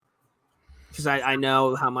because I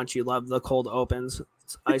know how much you love the cold opens.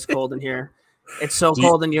 It's ice cold in here. It's so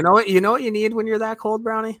cold, and you know what you need when you're that cold,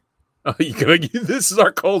 Brownie? Oh, this is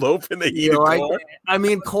our cold open. The heated core. I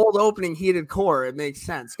mean, cold opening, heated core. It makes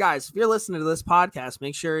sense, guys. If you're listening to this podcast,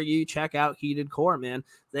 make sure you check out Heated Core, man.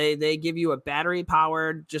 They give you a battery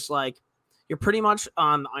powered, just like you're pretty much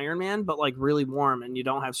Iron Man, but like really warm, and you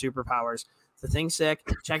don't have superpowers. The thing's sick.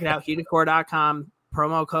 Check it out, heatedcore.com.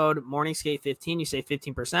 Promo code morningskate15. You save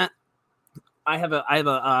 15%. I have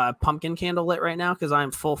a pumpkin candle lit right now because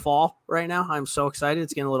I'm full fall right now. I'm so excited.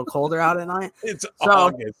 It's getting a little colder out at night. It's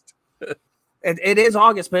August. It is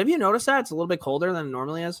August, but have you noticed that it's a little bit colder than it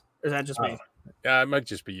normally is? Or is that just me? Yeah, it might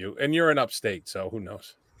just be you. And you're in upstate, so who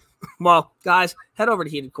knows? Well, guys, head over to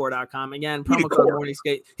heatedcore.com. Again, promo code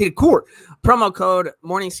morningskate. Heated Core. Promo code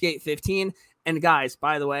morningskate15. And guys,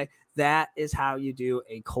 by the way, that is how you do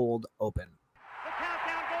a cold open. The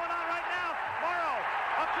countdown going on right now. Morrow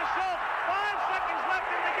up to Schultz. 5 seconds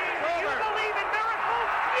left in the game. Do you believe in miracles?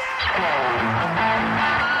 Yes!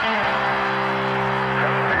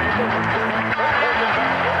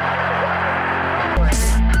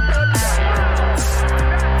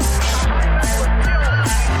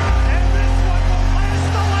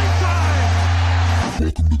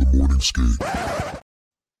 Welcome to the Morning Skate.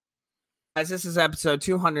 Guys, this is episode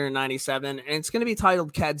 297, and it's going to be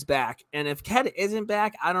titled Keds Back. And if Ked isn't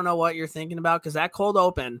back, I don't know what you're thinking about, because that cold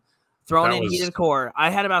open, throwing in Heated Core, I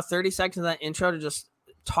had about 30 seconds of that intro to just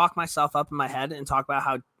talk myself up in my head and talk about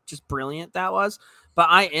how just brilliant that was. But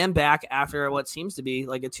I am back after what seems to be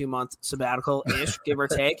like a 2-month sabbatical-ish, give or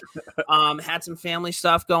take. Had some family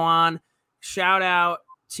stuff go on. Shout out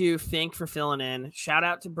to Fink for filling in. Shout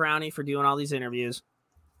out to Brownie for doing all these interviews.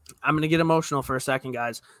 I'm going to get emotional for a second,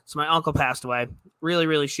 guys. So my uncle passed away. Really,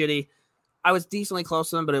 really shitty. I was decently close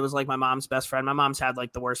to him, but it was like my mom's best friend. My mom's had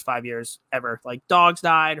like the worst 5 years ever. Like dogs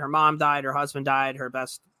died, her mom died, her husband died, her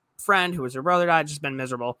best friend, who was her brother, died. Just been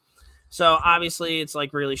miserable. So obviously it's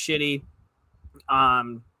like really shitty.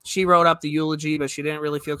 She wrote up the eulogy, but she didn't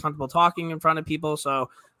really feel comfortable talking in front of people. So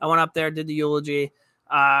I went up there, did the eulogy.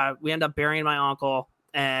 We end up burying my uncle,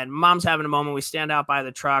 and mom's having a moment. We stand out by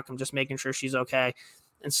the truck. I'm just making sure she's okay.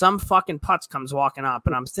 And some fucking putz comes walking up,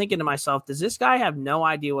 and I'm thinking to myself, does this guy have no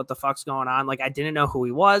idea what the fuck's going on? Like, I didn't know who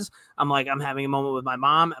he was. I'm like, I'm having a moment with my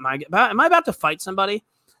mom. Am I about to fight somebody?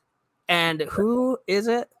 And who is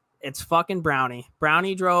it? It's fucking Brownie.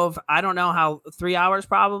 Brownie drove, I don't know how, 3 hours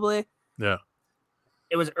probably. Yeah.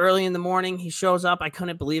 It was early in the morning. He shows up. I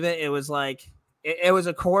couldn't believe it. It was like, it was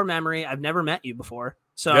a core memory. I've never met you before.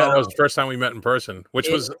 So yeah, that was the first time we met in person, which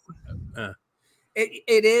was...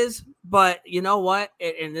 It is, but you know what?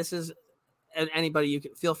 And this is, and anybody, you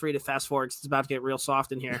can feel free to fast forward because it's about to get real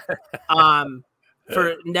soft in here.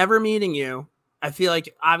 For never meeting you, I feel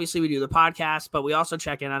like obviously we do the podcast, but we also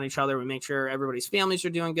check in on each other. We make sure everybody's families are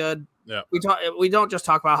doing good. Yeah, we don't just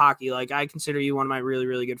talk about hockey. Like, I consider you one of my really,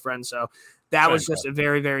 really good friends. So that was just a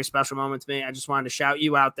very, very special moment to me. I just wanted to shout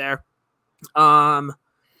you out there.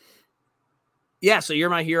 Yeah, so you're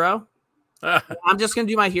my hero. I'm just going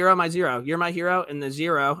to do my hero, my zero. You're my hero, and the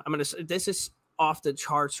zero, this is off the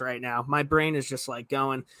charts right now. My brain is just like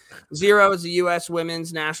going. Zero is the U.S.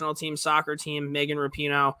 women's national team soccer team, Megan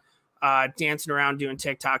Rapinoe, dancing around doing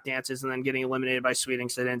TikTok dances and then getting eliminated by Sweden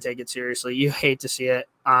because they didn't take it seriously. You hate to see it.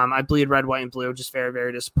 I bleed red, white, and blue. Just very,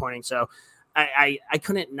 very disappointing. So I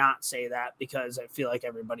couldn't not say that because I feel like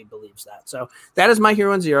everybody believes that. So that is my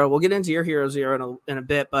hero and zero. We'll get into your hero zero in a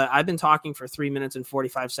bit, but I've been talking for 3 minutes and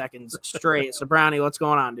 45 seconds straight. So Brownie, what's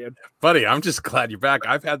going on, dude? Buddy, I'm just glad you're back.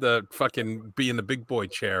 I've had to fucking be in the big boy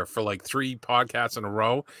chair for like 3 podcasts in a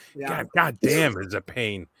row. Yeah. God damn, it's a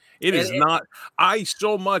pain. It is not. I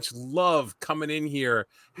so much love coming in here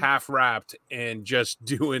half wrapped and just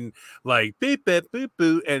doing like beep, beep, boop,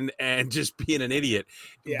 boop, and just being an idiot.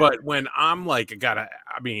 Yeah. But when I'm like,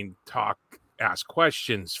 talk, ask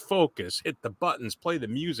questions, focus, hit the buttons, play the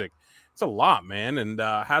music. It's a lot, man. And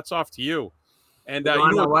hats off to you. And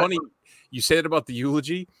you know what's funny? You said about the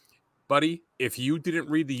eulogy, buddy. If you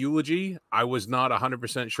didn't read the eulogy, I was not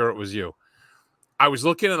 100% sure it was you. I was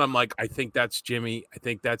looking and I'm like, I think that's Jimmy. I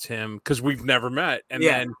think that's him because we've never met. And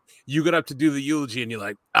then you got up to do the eulogy and you're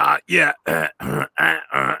like, yeah.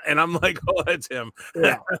 And I'm like, oh, that's him.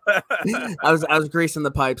 Yeah. I was greasing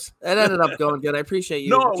the pipes. It ended up going good. I appreciate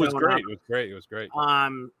you. No, it was great. It was great.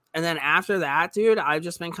 And then after that, dude, I've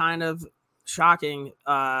just been kind of shocking.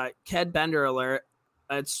 Ked Bender alert.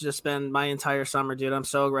 It's just been my entire summer, dude. I'm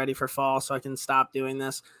so ready for fall so I can stop doing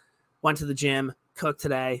this. Went to the gym, cooked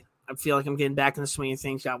today. I feel like I'm getting back in the swing of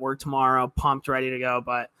things. Got work tomorrow, pumped, ready to go.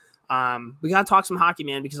 But We got to talk some hockey,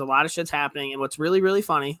 man, because a lot of shit's happening. And what's really, really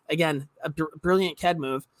funny, again, a brilliant Ked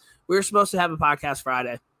move. We were supposed to have a podcast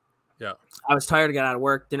Friday. Yeah. I was tired to get out of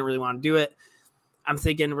work. Didn't really want to do it. I'm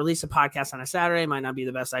thinking release a podcast on a Saturday might not be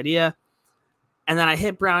the best idea. And then I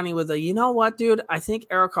hit Brownie with you know what, dude? I think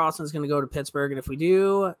Erik Karlsson's going to go to Pittsburgh. And if we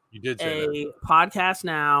do podcast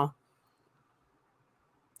now,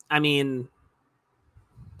 I mean,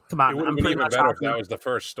 come on. It would have been even better if that was the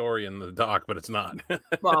first story in the doc, but it's not.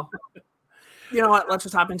 Well, you know what? Let's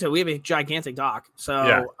just hop into it. We have a gigantic doc. So,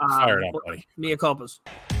 yeah, fire it up, buddy. Mea culpas.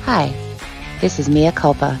 Hi, this is Mea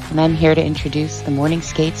Culpa, and I'm here to introduce the Morning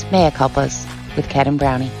Skates Mea Culpas with Ked and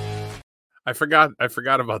Brownie. I forgot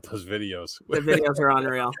about those videos. The videos are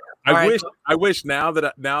unreal. I wish now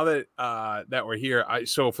that we're here.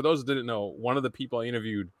 So for those that didn't know, one of the people I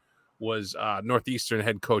interviewed was Northeastern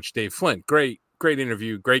head coach Dave Flint. Great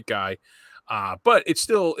interview, great guy. But it's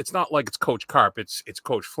not like it's Coach Carp. It's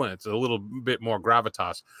Coach Flint. It's a little bit more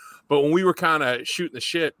gravitas. But when we were kind of shooting the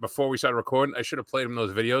shit before we started recording, I should have played him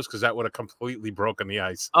those videos because that would have completely broken the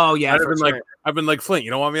ice. Oh yeah, I've been like, Flint, you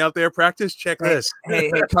don't want me out there practice? Check this. Hey,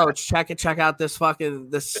 Coach, check out this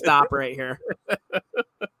stop right here.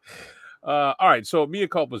 All right, so Mea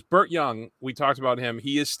culpas. Burt Young, we talked about him.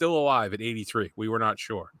 He is still alive at 83. We were not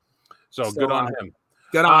sure. So still good on him.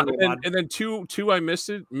 Good on him. And then two I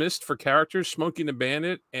missed for characters: Smokey and the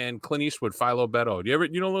Bandit and Clint Eastwood, Philo Beto. Do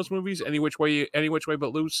you know those movies? Any Which Way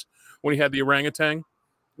But Loose, when he had the orangutan.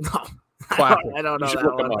 No, I don't know you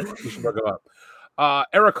that one. You should look him up.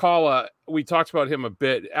 Eric Halla, we talked about him a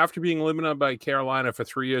bit. After being eliminated by Carolina for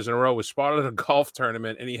 3 years in a row, was spotted at a golf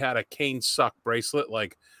tournament, and he had a Cane Suck bracelet,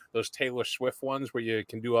 like those Taylor Swift ones where you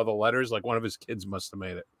can do other letters. Like one of his kids must have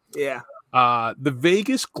made it. Yeah. The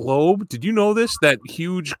Vegas Globe. Did you know this? That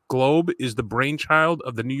huge globe is the brainchild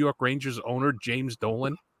of the New York Rangers owner, James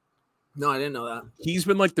Dolan. No, I didn't know that. He's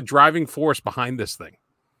been like the driving force behind this thing.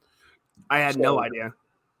 I had no idea.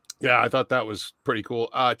 Yeah, I thought that was pretty cool.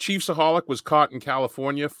 Chiefsaholic was caught in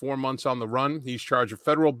California, 4 months on the run. He's charged with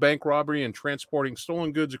federal bank robbery and transporting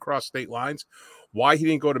stolen goods across state lines. Why he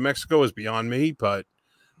didn't go to Mexico is beyond me, but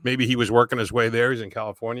maybe he was working his way there. He's in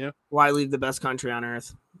California. Why leave the best country on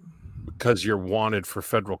earth? Because you're wanted for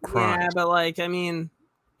federal crimes. Yeah, but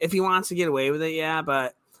if he wants to get away with it, yeah,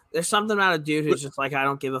 but there's something about a dude who's just like, I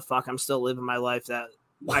don't give a fuck. I'm still living my life that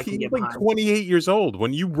I can get behind. 28 years old.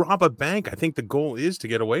 When you rob a bank, I think the goal is to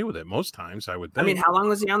get away with it most times, I would think. I mean, how long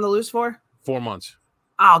was he on the loose for? 4 months.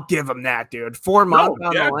 I'll give him that, dude. 4 months.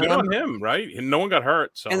 Good on him, right? And no one got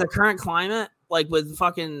hurt. So in the current climate, with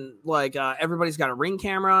fucking everybody's got a Ring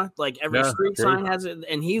camera, every street sign has it,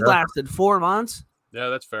 and he lasted 4 months. Yeah,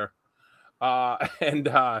 that's fair.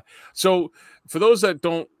 So for those that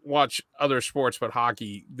don't watch other sports but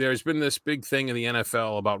hockey, there's been this big thing in the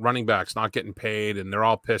NFL about running backs not getting paid, and they're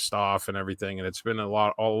all pissed off and everything. And it's been a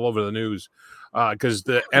lot all over the news because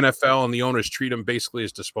the NFL and the owners treat them basically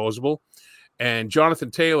as disposable. And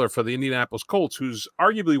Jonathan Taylor for the Indianapolis Colts, who's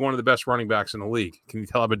arguably one of the best running backs in the league. Can you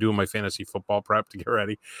tell I've been doing my fantasy football prep to get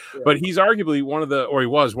ready? Yeah. But he's arguably he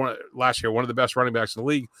was last year, one of the best running backs in the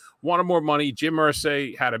league. Wanted more money. Jim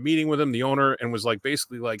Irsay had a meeting with him, the owner, and was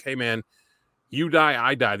basically like, hey, man, you die,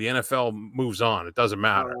 I die. The NFL moves on. It doesn't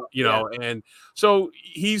matter, you know? And so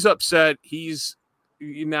he's upset. He's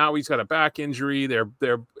got a back injury.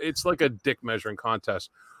 It's like a dick measuring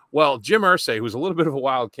contest. Well, Jim Irsay, who's a little bit of a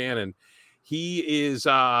wild cannon, he's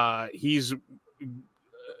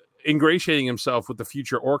ingratiating himself with the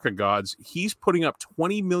future orca gods. He's putting up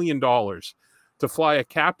 $20 million to fly a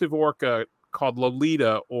captive orca called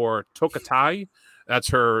Lolita or Tokatai. That's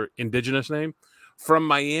her indigenous name. From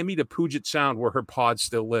Miami to Puget Sound, where her pod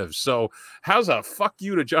still lives. So how's a fuck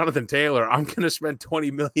you to Jonathan Taylor? I'm going to spend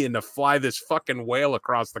 $20 million to fly this fucking whale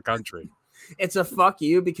across the country. It's a fuck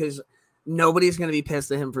you because nobody's going to be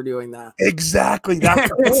pissed at him for doing that. Exactly.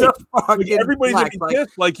 That's everybody's going to be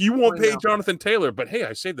pissed. You won't pay Jonathan Taylor, but hey,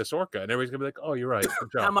 I saved this orca. And everybody's going to be like, oh, you're right.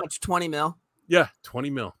 Good job. How much? 20 mil? Yeah,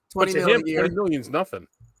 20 mil. 20 mil a year. 20 million's nothing.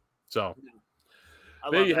 So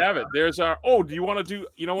there you have it. There's our, do you want to do,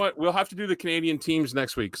 you know what? We'll have to do the Canadian teams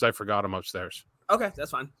next week because I forgot them upstairs. Okay,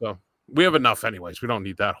 that's fine. So we have enough anyways. We don't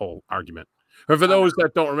need that whole argument. But for those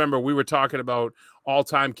that don't remember, we were talking about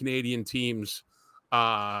all-time Canadian teams,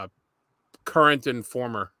 current and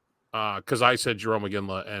former, because I said Jerome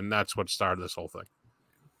McGinley, and that's what started this whole thing.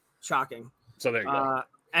 Shocking. So there you go.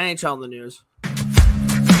 NHL in the news.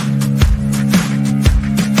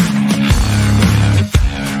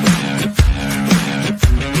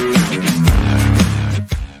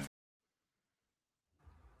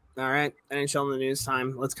 All right. NHL in the news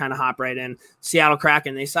time. Let's kind of hop right in. Seattle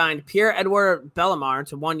Kraken. They signed Pierre-Edouard Bellemare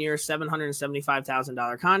to 1 year,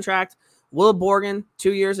 $775,000 contract. Will Borgen,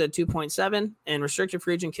 2 years at 2.7, and restricted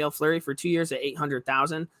free agent Cale Fleury for 2 years at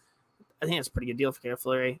 $800,000. I think that's a pretty good deal for Cale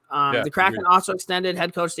Fleury. The Kraken also extended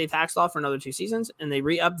head coach Dave Haxtell for another 2 seasons, and they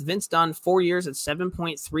re-upped Vince Dunn 4 years at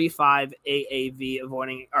 7.35 AAV,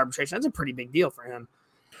 avoiding arbitration. That's a pretty big deal for him.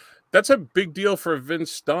 That's a big deal for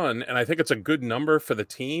Vince Dunn, and I think it's a good number for the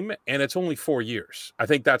team, and it's only 4 years. I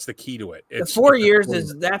think that's the key to it. The 4 years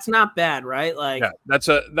that's not bad, right? Like, yeah,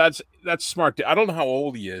 that's smart. I don't know how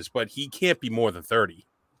old he is, but he can't be more than 30.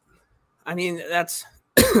 I mean, that's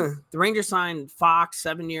the Rangers signed Fox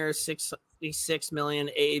 7 years, $66 million,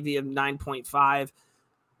 AAV of 9.5.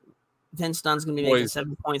 Vince Dunn's going to be making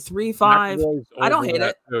 7.35. I don't hate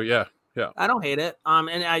it. Oh yeah. Yeah, I don't hate it.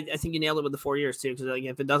 And I think you nailed it with the 4 years too. Because like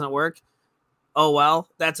if it doesn't work, oh well.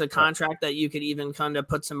 That's a contract that you could even kind of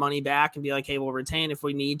put some money back and be like, hey, we'll retain if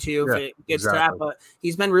we need to. If it gets to that, but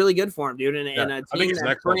he's been really good for him, dude. And a team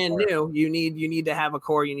that's brand new, you need to have a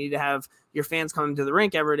core. You need to have your fans coming to the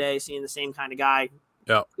rink every day, seeing the same kind of guy.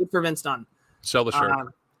 Yeah, good for Vince Dunn. Sell the shirt.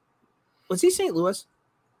 Was he St. Louis?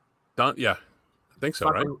 Dunn, yeah, I think so.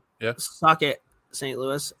 Right? Yeah. Suck it. St.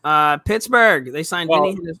 Louis. Pittsburgh. They signed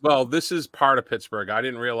Vinny. Well, this is part of Pittsburgh. I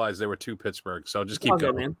didn't realize there were 2 Pittsburgh, so just keep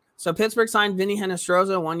going. Man. So Pittsburgh signed Vinny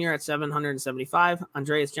Hinostroza 1 year at $775.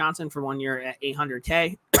 Andreas Johnson for 1 year at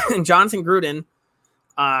 $800K. And Jonathan Gruden.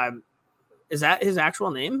 Is that his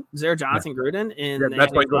actual name? Is there Jonathan Gruden?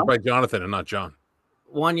 That's why he goes by Jonathan and not John.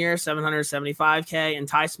 1 year, $775K. And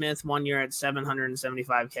Ty Smith 1 year at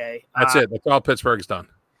 $775K. That's it. That's all Pittsburgh's done.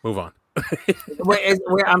 Move on.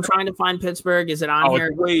 I'm trying to find Pittsburgh. Is it on here?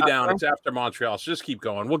 It's way down. It's after Montreal. So just keep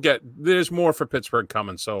going. There's more for Pittsburgh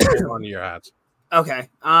coming. So hold on to your hats. Okay.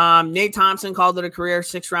 Nate Thompson called it a career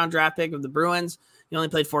 6th-round draft pick of the Bruins. He only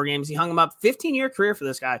played 4 games. He hung him up. 15-year career for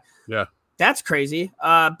this guy. Yeah. That's crazy.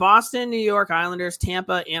 Boston, New York Islanders,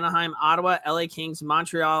 Tampa, Anaheim, Ottawa, LA Kings,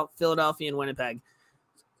 Montreal, Philadelphia, and Winnipeg.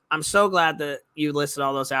 I'm so glad that you listed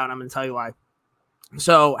all those out, and I'm going to tell you why.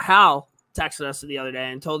 So Hal texted us the other day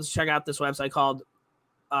and told us to check out this website called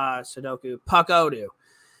Sudoku Puck-Odoo.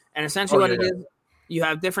 And essentially it is, you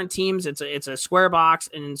have different teams. It's a square box.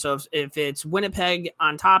 And so if it's Winnipeg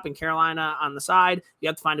on top and Carolina on the side, you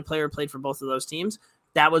have to find a player who played for both of those teams.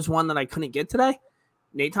 That was one that I couldn't get today.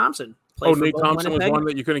 Nate Thompson. Nate Thompson was one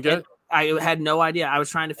that you couldn't get? And I had no idea. I was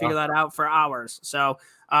trying to figure that out for hours. So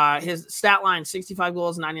his stat line, 65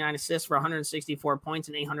 goals, 99 assists for 164 points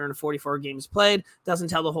in 844 games played. Doesn't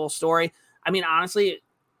tell the whole story. I mean, honestly,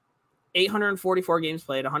 844 games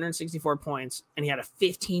played, 164 points, and he had a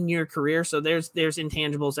 15-year career. So there's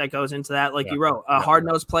intangibles that goes into that. Like you wrote, a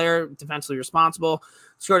hard-nosed player, defensively responsible,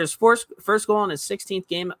 scored his first goal in his 16th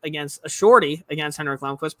game against a shorty against Henrik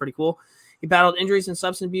Lundqvist. Pretty cool. He battled injuries and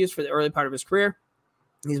substance abuse for the early part of his career.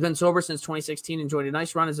 He's been sober since 2016, enjoyed a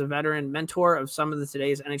nice run as a veteran, mentor of some of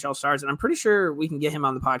today's NHL stars, and I'm pretty sure we can get him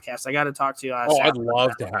on the podcast. I got to talk to you. I'd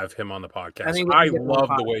love to have him on the podcast. I love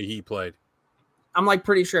the way he played. I'm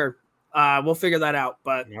pretty sure. We'll figure that out.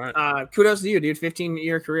 But kudos to you, dude.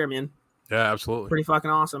 15-year career, man. Yeah, absolutely. Pretty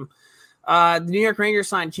fucking awesome. The New York Rangers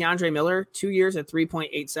signed Keandre Miller 2 years at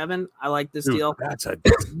 3.87. I like this deal. That's a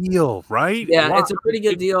deal, right? Yeah, it's a pretty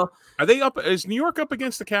good deal. Are they up? Is New York up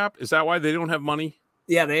against the cap? Is that why they don't have money?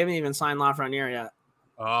 Yeah, they haven't even signed Lafreniere yet.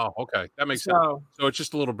 Oh, okay. That makes sense. So it's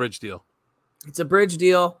just a little bridge deal. It's a bridge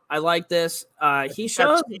deal. I like this. He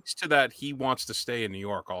shows to that he wants to stay in New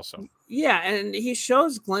York also. Yeah, and he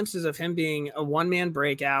shows glimpses of him being a one-man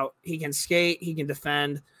breakout. He can skate. He can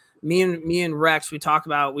defend. Me and Rex, we talk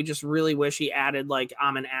about, we just really wish he added, like,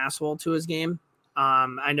 I'm an asshole to his game.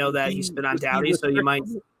 I know that he's been on Dowdy, so you might.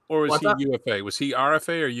 Or was he UFA? Was he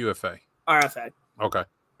RFA or UFA? RFA. Okay.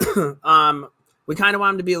 We kind of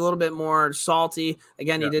want him to be a little bit more salty.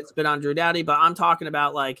 Again, he did spit on Drew Dowdy, but I'm talking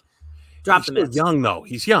about, like, drop the mitts. He's young, though.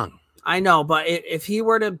 He's young. I know, but if he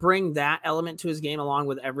were to bring that element to his game along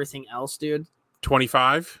with everything else, dude.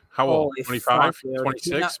 25? How old? 25?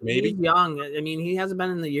 26? Maybe? He's young. I mean, he hasn't been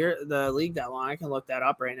in the league that long. I can look that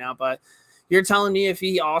up right now, but you're telling me if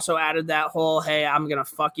he also added that whole, hey, I'm going to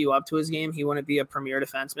fuck you up to his game, he wouldn't be a premier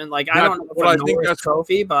defenseman? Like, I don't know if I think that's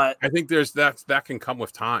trophy, but I think that can come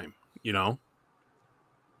with time, you know?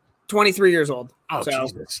 23 years old. Oh, so.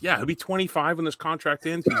 Jesus. Yeah, he'll be 25 when this contract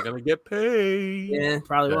ends. He's going to get paid. Yeah,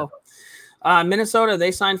 probably will. Minnesota, they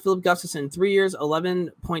signed Philip Gustafson 3 years,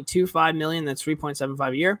 $11.25 million. That's $3.75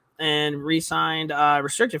 a year. And re-signed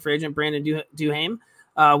restricted free agent Brandon Duhaime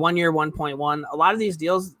 1 year, 1.1. A lot of these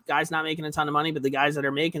deals, guys not making a ton of money, but the guys that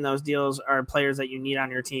are making those deals are players that you need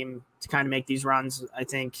on your team to kind of make these runs. I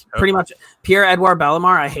think pretty much Pierre-Edouard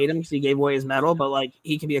Bellemare, I hate him because he gave away his medal, but like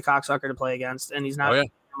he can be a cocksucker to play against, and he's not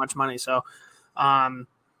making much money. So,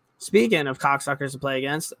 speaking of cocksuckers to play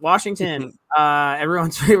against, Washington,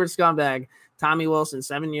 everyone's favorite scumbag, Tommy Wilson,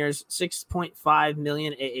 7 years, $6.5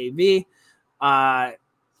 million AAV.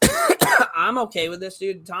 I'm okay with this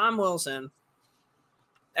dude. Tom Wilson,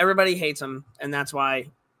 everybody hates him, and that's why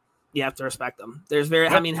you have to respect them. There's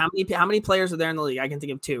I mean, how many players are there in the league? I can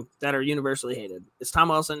think of two that are universally hated. It's Tom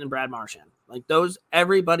Wilson and Brad Marchand. Like those,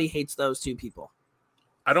 everybody hates those two people.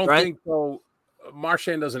 I don't think so.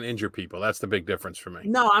 Marchand doesn't injure people. That's the big difference for me.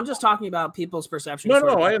 No, I'm just talking about people's perception.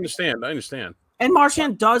 No, I understand. And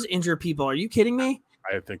Marchand does injure people. Are you kidding me?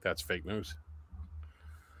 I think that's fake news.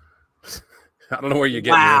 I don't know where you're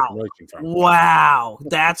getting your information from. Wow.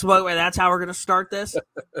 That's how we're going to start this.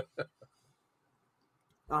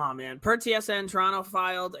 Oh, man. Per TSN, Toronto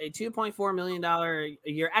filed a $2.4 million a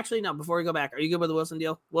year. Actually, no, before we go back, are you good with the Wilson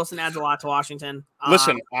deal? Wilson adds a lot to Washington.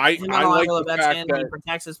 Listen, I like the fact that he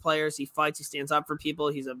protects his players. He fights. He stands up for people.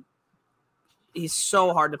 He's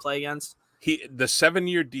so hard to play against. The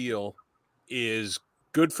 7-year deal is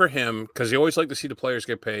good for him because he always like to see the players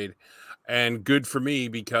get paid, and good for me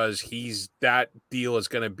because that deal is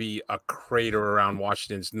going to be a crater around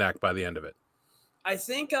Washington's neck by the end of it. I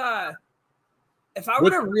think if I were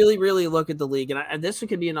to really, really look at the league, and this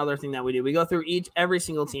could be another thing that we do, we go through every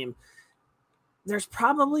single team. There's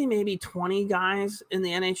probably maybe 20 guys in the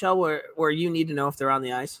NHL where you need to know if they're on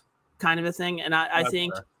the ice, kind of a thing. And I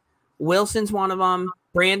think Wilson's one of them.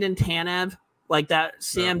 Brandon Tanev, like that.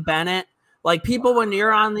 Sam Bennett, like people when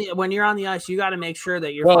you're on the ice, you got to make sure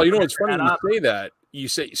that you're. Well, you know, it's funny you say that. You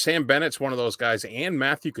say Sam Bennett's one of those guys, and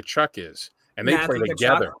Matthew Tkachuk is, and they play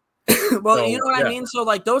together. Well, so, you know what I mean? So,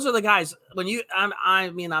 like, those are the guys when I'm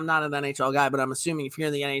not an NHL guy, but I'm assuming if you're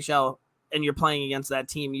in the NHL and you're playing against that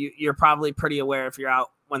team, you're probably pretty aware if you're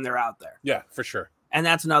out when they're out there. Yeah, for sure. And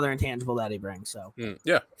that's another intangible that he brings. So,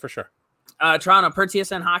 yeah, for sure. Toronto, per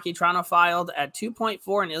TSN Hockey, Toronto filed at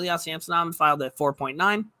 2.4 and Ilya Samsonov filed at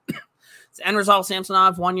 4.9. The end result,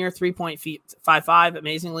 Samsonov, 1 year, 3.55.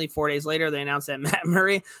 Amazingly, 4 days later, they announced that Matt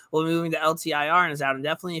Murray will be moving to LTIR and is out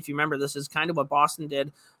indefinitely. If you remember, this is kind of what Boston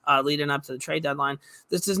did leading up to the trade deadline.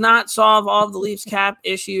 This does not solve all of the Leafs cap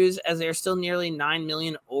issues as they're still nearly $9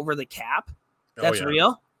 million over the cap. That's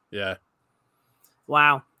real? Yeah.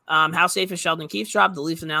 Wow. How safe is Sheldon Keefe's job? The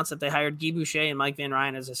Leafs announced that they hired Guy Boucher and Mike Van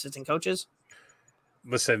Ryn as assistant coaches.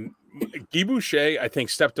 Listen, Guy Boucher, I think,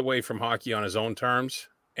 stepped away from hockey on his own terms.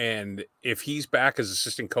 And if he's back as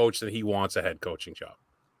assistant coach, then he wants a head coaching job.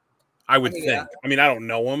 I would think. Yeah. I mean, I don't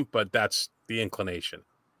know him, but that's the inclination.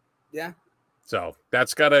 Yeah. So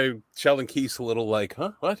that's got Sheldon Keefe's a little like,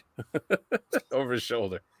 huh? What? Over his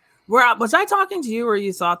shoulder. Was I talking to you or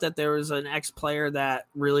you thought that there was an ex-player that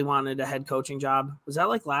really wanted a head coaching job? Was that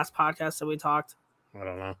like last podcast that we talked? I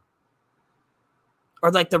don't know.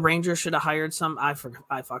 Or like the Rangers should have hired some. I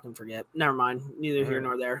fucking forget. Never mind. Neither here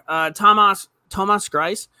nor there. Thomas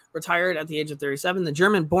Greiss retired at the age of 37. The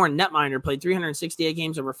German-born netminder played 368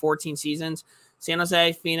 games over 14 seasons. San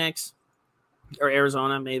Jose, Phoenix, or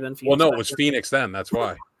Arizona, may have been Phoenix. Well, no, it was Phoenix then. That's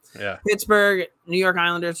why. Yeah. Pittsburgh, New York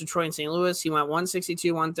Islanders, Detroit, and St. Louis. He went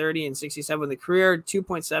 162, 130, and 67 with a career.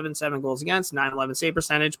 2.77 goals against, 911 save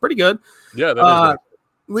percentage. Pretty good. Yeah, that is good.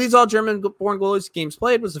 Leads all German-born goalies games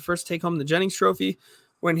played. Was the first to take home the Jennings Trophy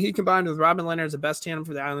when he combined with Robin Leonard as the best tandem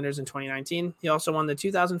for the Islanders in 2019. He also won the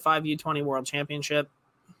 2005 U20 World Championship.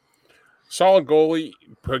 Solid goalie,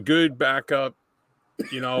 a good backup,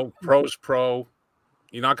 pro's pro.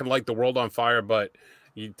 You're not going to light the world on fire, but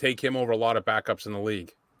you take him over a lot of backups in the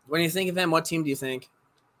league. When you think of him, what team do you think?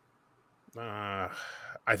 I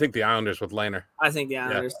think the Islanders with Lehner. I think the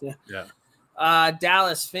Islanders, yeah.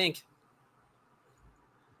 Dallas, Fink.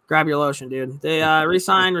 Grab your lotion, dude. They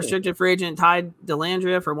re-signed restricted free agent Ty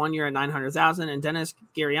Dellandrea for 1 year at $900,000 and Dennis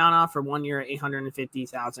Gurianov for 1 year at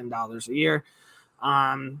 $850,000 a year.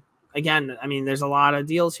 Again, I mean, there's a lot of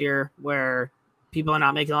deals here where people are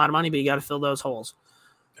not making a lot of money, but you got to fill those holes.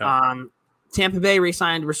 Yeah. Tampa Bay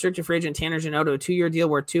re-signed restricted free agent Tanner Jeannot to a 2-year deal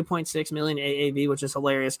worth $2.6 million AAV, which is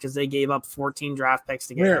hilarious because they gave up 14 draft picks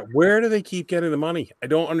to get him. Where do they keep getting the money? I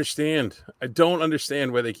don't understand.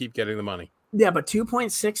 Where they keep getting the money. Yeah, but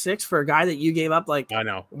 2.66 for a guy that you gave up, like I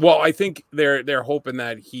know. Well, I think they're hoping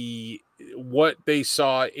that what they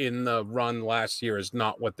saw in the run last year is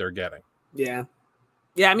not what they're getting. Yeah.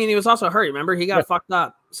 Yeah, I mean, he was also hurt. Remember, he got fucked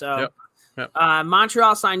up. So Yep.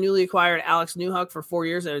 Montreal signed newly acquired Alex Newhook for 4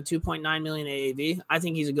 years at a $2.9 million AAV. I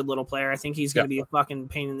think he's a good little player. I think he's going to be a fucking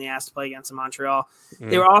pain in the ass to play against Montreal.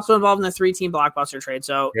 They were also involved in the 3-team blockbuster trade.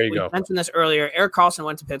 So we mentioned this earlier. Eric Carlson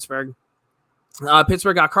went to Pittsburgh.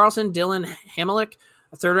 Pittsburgh got Carlson, Dylan Hamelick,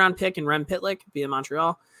 a 3rd-round pick, and Rem Pitlick via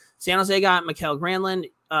Montreal. San Jose got Mikael Granlund,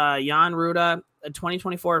 Jan Ruda, a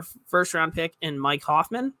 2024 first-round pick, and Mike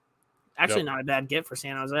Hoffman. Actually, not a bad get for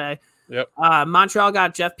San Jose. Yep. Montreal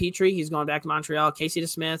got Jeff Petrie. He's going back to Montreal. Casey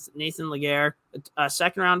DeSmith, Nathan Laguerre, a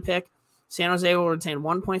 2nd-round pick. San Jose will retain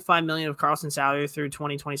 $1.5 million of Carlson's salary through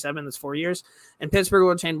 2027. That's 4 years. And Pittsburgh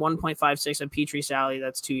will retain $1.56 of Petrie's salary.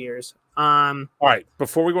 That's 2 years. All right.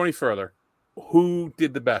 Before we go any further, who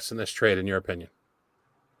did the best in this trade, in your opinion?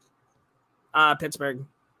 Pittsburgh.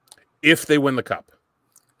 If they win the cup.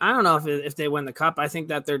 I don't know if they win the cup. I think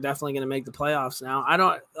that they're definitely going to make the playoffs now.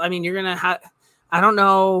 You're going to have – I don't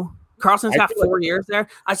know. Carlson's got 4 years there.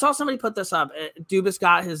 I saw somebody put this up. Dubas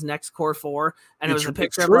got his next core 4, and it was a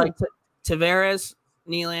picture of like Tavares,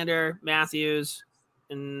 Nylander, Matthews,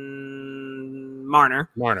 and Marner.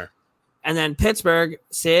 And then Pittsburgh,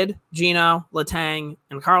 Sid, Gino, Letang,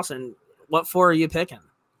 and Carlson. What 4 are you picking?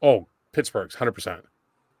 Oh, Pittsburgh's 100%.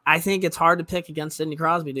 I think it's hard to pick against Sidney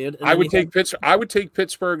Crosby, dude. I would take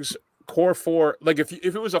Pittsburgh's core 4. Like if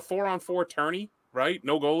it was a 4-on-4 tourney, right?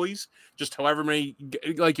 No goalies, just however many,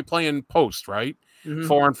 like you're playing post, right?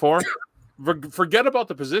 4-on-4. Forget about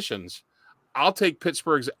the positions. I'll take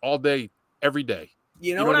Pittsburgh's all day, every day.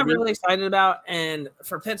 You know what I'm really excited about? And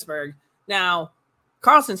for Pittsburgh, now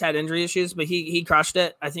Carlson's had injury issues, but he crushed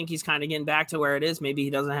it. I think he's kind of getting back to where it is. Maybe he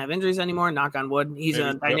doesn't have injuries anymore. Knock on wood. He's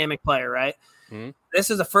a dynamic player, right? Mm-hmm. This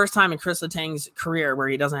is the first time in Chris Letang's career where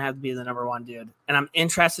he doesn't have to be the number 1 dude. And I'm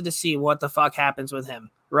interested to see what the fuck happens with him,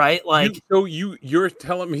 right? Like, you're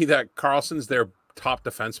telling me that Carlson's their top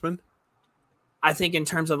defenseman? I think in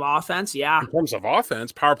terms of offense, yeah. In terms of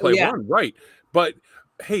offense, power play 1, right. But,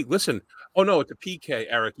 hey, listen. Oh, no, it's a PK,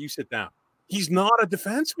 Eric. You sit down. He's not a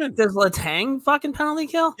defenseman. Does Letang fucking penalty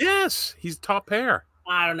kill? Yes, he's top pair.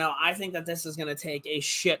 I don't know. I think that this is going to take a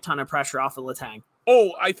shit ton of pressure off of Letang.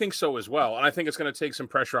 Oh, I think so as well, and I think it's going to take some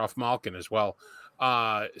pressure off Malkin as well.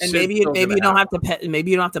 And maybe you don't have to play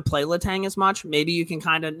Letang as much. Maybe you can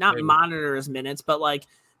kind of not monitor his minutes, but like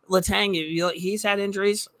Letang, he's had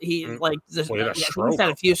injuries. He's had a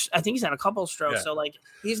few. I think he's had a couple of strokes. Yeah. So like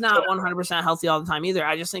he's not 100% healthy all the time either.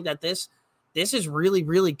 I just think that this is really,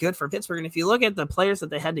 really good for Pittsburgh. And if you look at the players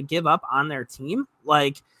that they had to give up on their team,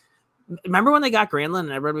 like. Remember when they got Granlund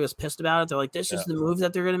and everybody was pissed about it? They're like, this is the move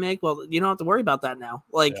that they're going to make. Well, you don't have to worry about that now.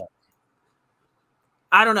 Like,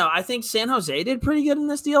 I don't know. I think San Jose did pretty good in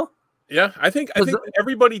this deal. Yeah, I think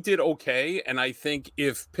everybody did okay. And I think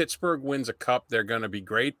if Pittsburgh wins a cup, they're going to be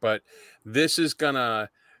great. But Pittsburgh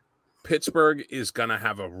is going to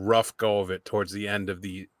have a rough go of it towards the end of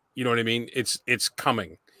the, you know what I mean? It's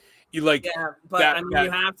coming. You like, you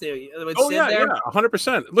have to.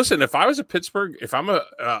 100%. Listen, if I was if I'm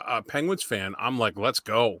a Penguins fan, I'm like, let's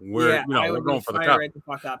go. We're going for the cup. Right the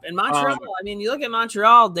fuck up. And Montreal, you look at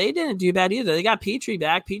Montreal, they didn't do bad either. They got Petrie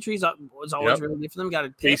back. Petrie's was always really good for them. Got a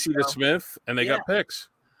pick, Casey DeSmith, and they got picks.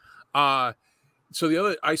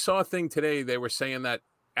 So I saw a thing today. They were saying that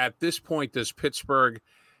at this point, does Pittsburgh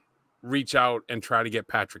reach out and try to get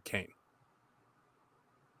Patrick Kane?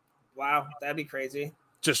 Wow, that'd be crazy.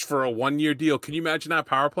 Just for a 1-year deal. Can you imagine that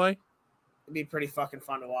power play? It'd be pretty fucking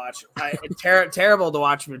fun to watch. It's terrible to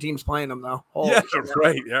watch if your team's playing them, though. Holy shit,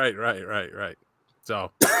 right.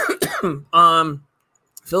 So,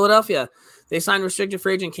 Philadelphia, they signed restricted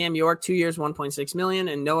free agent Cam York 2 years, $1.6 million,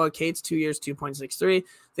 and Noah Cates 2 years, $2.63.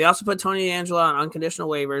 They also put Tony DeAngelo on unconditional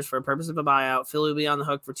waivers for a purpose of a buyout. Philly will be on the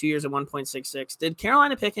hook for 2 years at $1.66. Did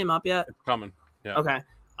Carolina pick him up yet? It's coming. Yeah. Okay.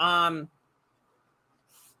 I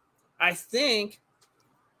think.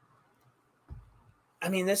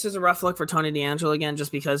 This is a rough look for Tony DeAngelo again,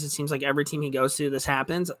 just because it seems like every team he goes to, this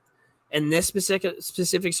happens. In this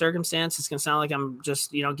specific circumstance, it's going to sound like I'm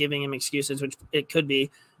just, giving him excuses, which it could be.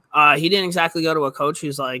 He didn't exactly go to a coach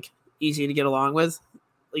who's like easy to get along with.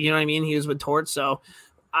 You know what I mean? He was with Torts. So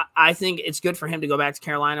I think it's good for him to go back to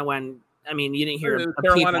Carolina when, you didn't hear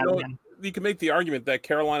Carolina. You can make the argument that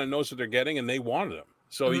Carolina knows what they're getting and they wanted him.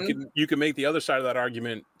 So you can make the other side of that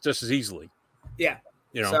argument just as easily. Yeah.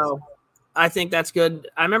 So I think that's good.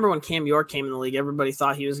 I remember when Cam York came in the league, everybody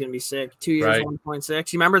thought he was going to be sick. 2 years,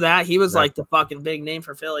 1.6. You remember that? He was like the fucking big name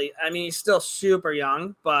for Philly. He's still super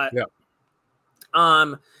young, but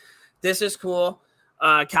this is cool.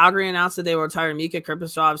 Calgary announced that they will retire Mika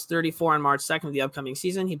Kripachov's 34 on March 2nd of the upcoming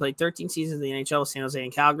season. He played 13 seasons in the NHL with San Jose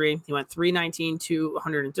and Calgary. He went 319,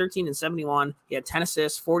 213, and 71. He had 10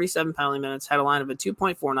 assists, 47 penalty minutes, had a line of a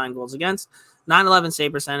 2.49 goals against, 911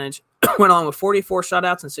 save percentage, went along with 44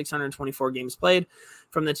 shutouts and 624 games played.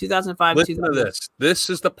 From the 2005 Listen to this. This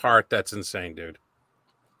is the part that's insane, dude.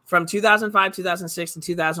 From 2005, 2006 to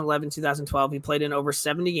 2011, 2012, he played in over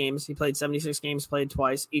 70 games. He played 76 games, played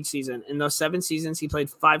twice each season. In those 7 seasons, he played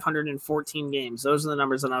 514 games. Those are the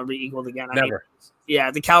numbers that I'll be equaled again. Never.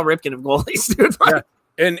 The Cal Ripken of goalies, dude.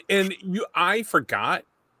 Yeah. I forgot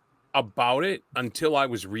about it until I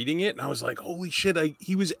was reading it, and I was like, holy shit,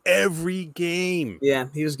 he was every game. Yeah,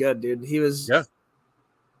 he was good, dude. He was. Yeah.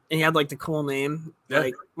 And he had like the cool name. Yeah.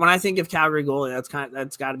 Like when I think of Calgary goalie,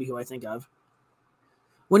 that's got to be who I think of.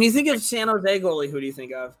 When you think of San Jose goalie, who do you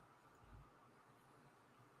think of?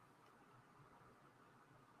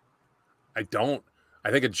 I don't.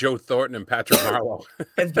 I think of Joe Thornton and Patrick Marleau.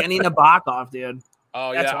 Evgeny Nabokov, dude.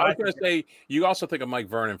 Oh, That's yeah. I was going to say, you also think of Mike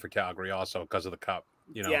Vernon for Calgary also because of the cup.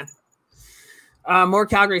 You know? Yeah. More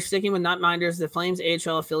Calgary. Sticking with Nutminders, the Flames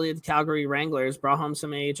AHL affiliate, the Calgary Wranglers, brought home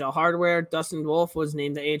some AHL hardware. Dustin Wolf was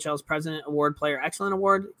named the AHL's President Award Player Excellent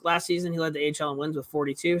Award. Last season, he led the AHL in wins with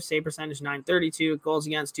 42, save percentage 932, goals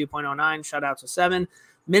against 2.09, shutouts of 7,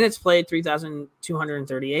 minutes played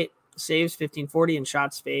 3,238, saves 1,540, and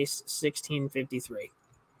shots faced 1,653.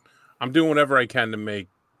 I'm doing whatever I can to make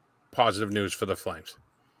positive news for the Flames.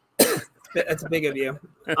 That's big of you.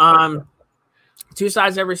 Two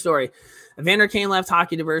sides to every story. Evander Kane left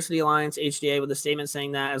Hockey Diversity Alliance, HDA, with a statement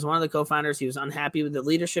saying that as one of the co-founders, he was unhappy with the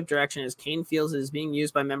leadership direction as Kane feels it is being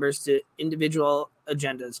used by members to individual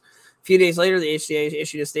agendas. A few days later, the HDA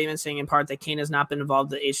issued a statement saying in part that Kane has not been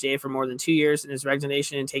involved with the HDA for more than 2 years, and his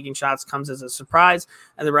resignation and taking shots comes as a surprise,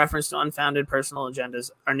 and the reference to unfounded personal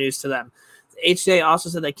agendas are news to them. The HDA also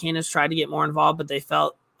said that Kane has tried to get more involved, but they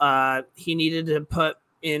felt he needed to put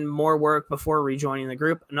in more work before rejoining the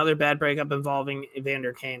group. Another bad breakup involving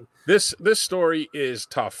Evander Kane. This story is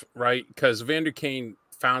tough, right? Because Evander Kane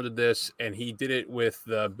founded this, and he did it with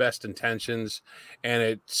the best intentions, and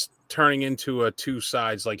it's turning into a two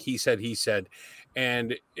sides, like he said.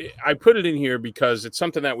 And I put it in here because it's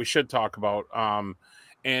something that we should talk about.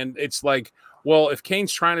 And it's like, well, if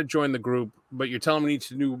Kane's trying to join the group, but you're telling him he needs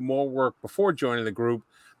to do more work before joining the group,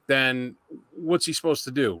 then what's he supposed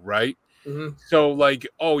to do, right? Mm-hmm. So, like,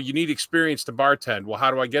 oh, you need experience to bartend. Well,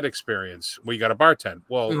 how do I get experience? Well, you got to bartend.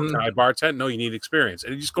 Well, Can I bartend? No, you need experience.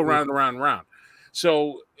 And you just go round and round and round.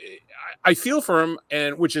 So I feel for him,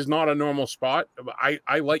 and which is not a normal spot.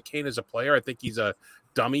 I like Kane as a player. I think he's a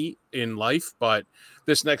dummy in life, but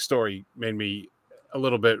this next story made me a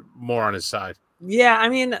little bit more on his side. Yeah, I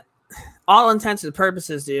mean, all intents and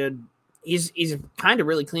purposes, dude, he's kind of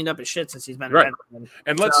really cleaned up his shit since he's been right.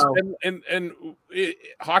 And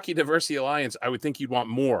Hockey Diversity Alliance, I would think you'd want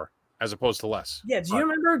more as opposed to less. Yeah, do you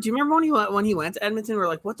remember when he went to Edmonton? We're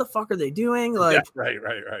like, what the fuck are they doing? Like, yeah,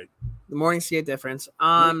 right. The morning skate difference.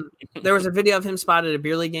 There was a video of him spotted at a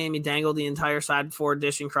beer league game. He dangled the entire side before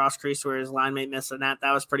dishing cross crease where his line mate missed the net.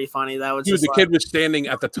 That was pretty funny. That was the kid was standing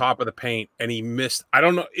at the top of the paint and he missed. I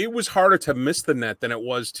don't know. It was harder to miss the net than it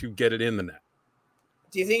was to get it in the net.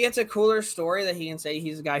 Do you think it's a cooler story that he can say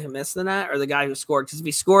he's the guy who missed the net or the guy who scored? Because if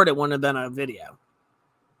he scored, it wouldn't have been a video.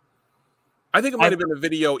 I think it might have been a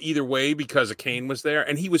video either way because Kane was there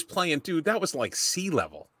and he was playing, dude. That was like sea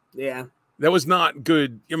level. Yeah. That was not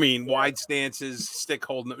good. I mean, wide stances, stick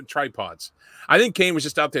holding tripods. I think Kane was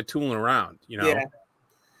just out there tooling around, you know? Yeah.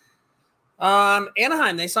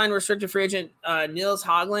 Anaheim, they signed restricted free agent Nils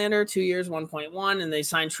Hoglander, 2 years, 1.1, and they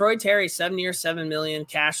signed Troy Terry, 7 years, $7 million,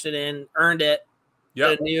 cashed it in, earned it.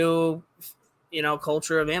 Yeah. The new,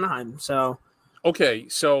 culture of Anaheim. So, okay,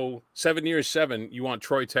 so 7 years, 7. You want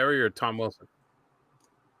Troy Terry or Tom Wilson?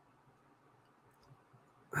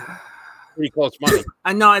 Pretty close money.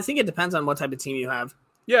 I think it depends on what type of team you have.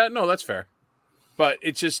 Yeah, no, that's fair. But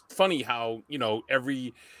it's just funny how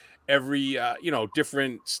every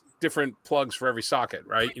different plugs for every socket,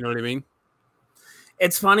 right? You know what I mean?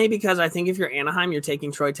 It's funny because I think if you're Anaheim, you're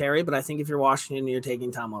taking Troy Terry, but I think if you're Washington, you're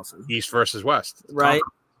taking Tom Wilson. East versus West, right?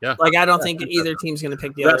 Yeah. Like I don't think either team's going to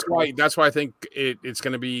pick the other. That's why I think it's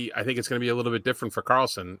going to be. I think it's going to be a little bit different for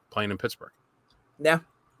Carlson playing in Pittsburgh. Yeah.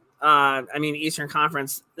 I mean, Eastern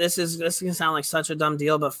Conference. This is going to sound like such a dumb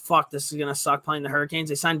deal, but fuck, this is going to suck playing the Hurricanes.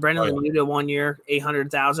 They signed Brendan Lemieux to 1 year,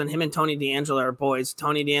 $800,000. Him and Tony DeAngelo are boys.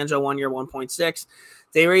 Tony DeAngelo 1 year, 1.6.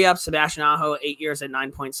 They re-up Sebastian Aho 8 years at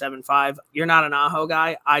 9.75. You're not an Aho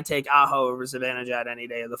guy. I take Aho over Zibanejad any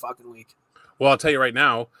day of the fucking week. Well, I'll tell you right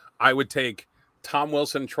now, I would take Tom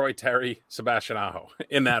Wilson, Troy Terry, Sebastian Aho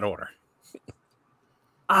in that order.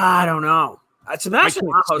 I don't know. Sebastian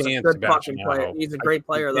Aho's a good fucking player. Aho. He's a great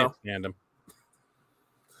player, though. Stand him.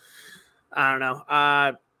 I don't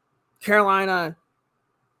know. Carolina,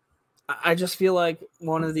 I just feel like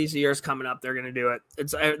one of these years coming up, they're going to do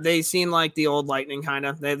it. They seem like the old Lightning, kind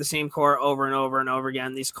of. They have the same core over and over and over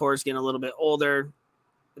again. These cores getting a little bit older.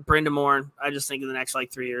 Brind'Amour, I just think in the next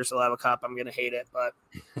 3 years they'll have a cup. I'm going to hate it, but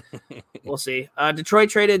we'll see. Detroit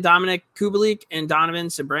traded Dominic Kubalik and Donovan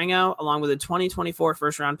Sebrango along with a 2024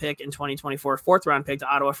 first-round pick and 2024 fourth-round pick to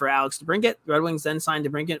Ottawa for Alex DeBrincat. The Red Wings then signed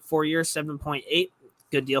DeBrincat 4 years, 7.8.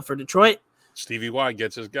 Good deal for Detroit. Stevie Y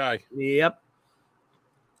gets his guy. Yep.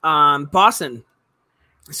 Boston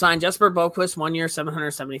signed Jesper Boquist 1 year,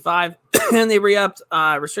 775. And they re-upped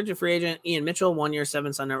restricted free agent Ian Mitchell 1 year,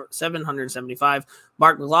 775.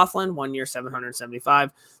 Mark McLaughlin 1 year,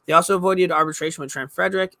 775. They also avoided arbitration with Trent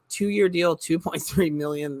Frederick, 2-year deal, $2.3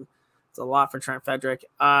 million. It's a lot for Trent Frederick.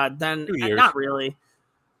 Then not really.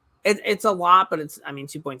 It's a lot, but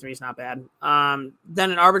 2.3 is not bad.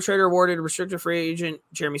 Then an arbitrator awarded restricted free agent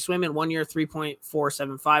Jeremy Swayman 1 year,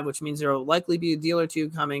 3.475, which means there will likely be a deal or two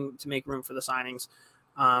coming to make room for the signings.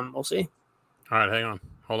 We'll see. All right, hang on.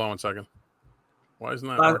 Hold on 1 second. Why isn't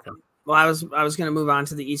that working? Well, I was going to move on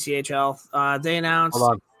to the ECHL. They announced.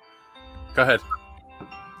 Hold on. Go ahead.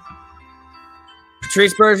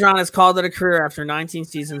 Patrice Bergeron has called it a career after 19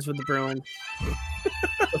 seasons with the Bruins.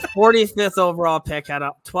 The 45th overall pick had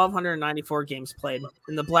 1,294 games played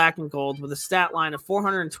in the black and gold with a stat line of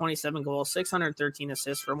 427 goals, 613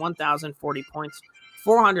 assists for 1,040 points,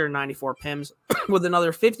 494 PIMs, with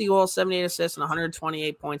another 50 goals, 78 assists, and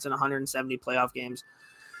 128 points in 170 playoff games.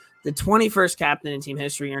 The 21st captain in team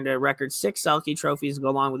history earned a record 6 Selke trophies to go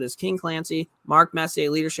along with his King Clancy, Mark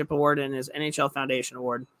Messier Leadership Award, and his NHL Foundation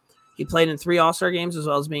Award. He played in 3 All-Star games as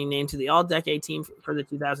well as being named to the All-Decade team for the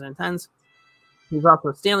 2010s. He's also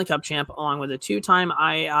a Stanley Cup champ along with a 2-time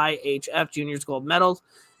IIHF Juniors gold medal.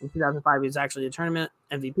 In 2005, he was actually the tournament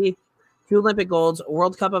MVP. 2 Olympic golds, a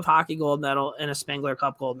World Cup of Hockey gold medal, and a Spengler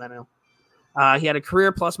Cup gold medal. He had a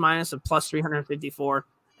career plus-minus of plus 354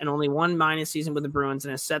 and only 1 minus season with the Bruins,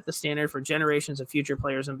 and has set the standard for generations of future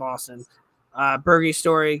players in Boston. Bergey's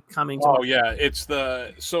story coming to. Oh, yeah.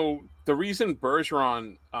 So the reason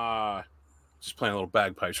Bergeron, just playing a little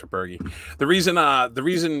bagpipes for Bergie. The reason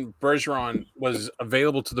Bergeron was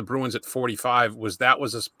available to the Bruins at 45 was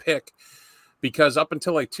his pick, because up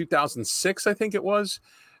until 2006, I think it was,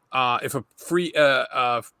 if a free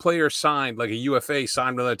player signed, like a UFA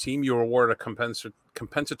signed with a team, you were awarded a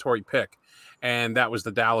compensatory pick, and that was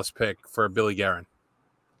the Dallas pick for Billy Guerin.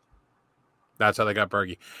 That's how they got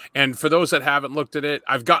Bergie. And for those that haven't looked at it,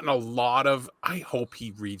 I've gotten a lot of, I hope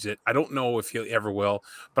he reads it. I don't know if he ever will,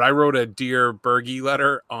 but I wrote a Dear Bergie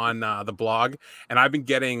letter on the blog, and I've been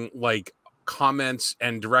getting comments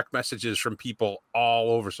and direct messages from people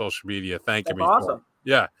all over social media. Thanking me. Awesome.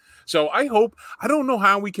 Yeah. So I don't know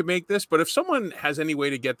how we can make this, but if someone has any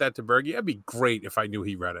way to get that to Bergie, that'd be great if I knew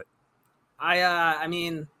he read it.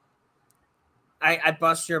 I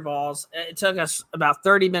bust your balls. It took us about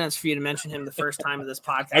 30 minutes for you to mention him the first time of this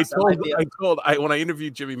podcast. When I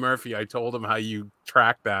interviewed Jimmy Murphy, I told him how you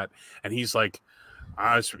track that, and he's like,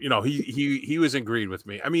 he was agreed with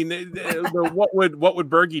me. I mean, what would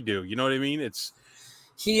Bergie do? You know what I mean?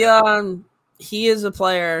 He is a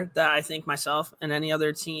player that I think myself and any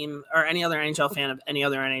other team or any other NHL fan of any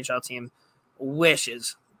other NHL team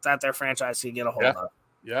wishes that their franchise could get a hold of.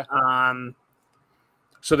 Yeah.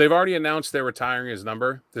 So they've already announced they're retiring his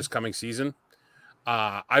number this coming season.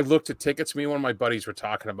 I looked at tickets. Me and one of my buddies were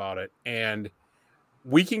talking about it, and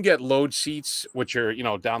we can get load seats, which are,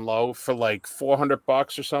 down low, for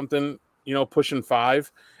 $400 or something, pushing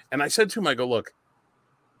 $5. And I said to him, I go, look,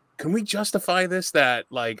 can we justify this that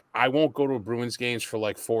I won't go to a Bruins games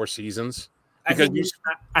for 4 seasons? Because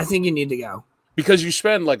I think you need to go, because you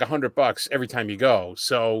spend $100 every time you go.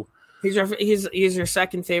 So he's your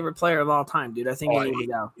second favorite player of all time, dude. I think you need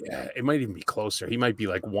to go. Yeah, it might even be closer. He might be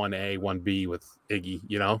 1A, 1B with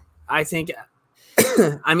Iggy, I think,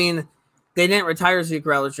 they didn't retire Zeke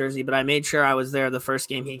Reller's jersey, but I made sure I was there the first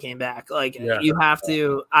game he came back. You have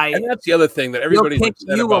to. And that's the other thing that everybody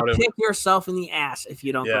you will kick yourself in the ass if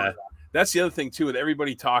you don't go to that. That's the other thing too, with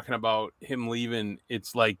everybody talking about him leaving.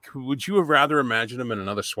 It's would you have rather imagined him in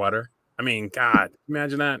another sweater? I mean, God,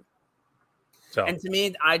 imagine that. So, and to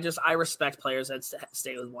me, I respect players that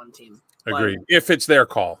stay with one team. Agreed. If it's their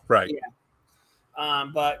call, right? Yeah.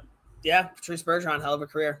 But yeah, Patrice Bergeron, hell of a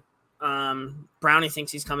career. Brownie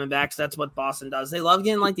thinks he's coming back, so that's what Boston does. They love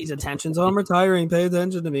getting these attentions. Oh, I'm retiring. Pay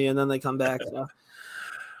attention to me, and then they come back. So.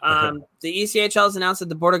 The ECHL has announced that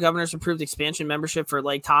the Board of Governors approved expansion membership for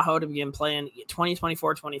Lake Tahoe to begin playing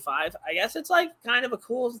 2024-25. I guess it's like kind of a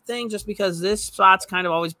cool thing just because this spot's kind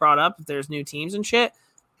of always brought up if there's new teams and shit.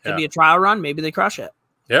 Could be a trial run. Maybe they crush it.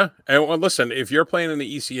 Yeah. And well, listen, if you're playing in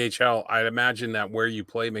the ECHL, I'd imagine that where you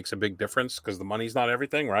play makes a big difference because the money's not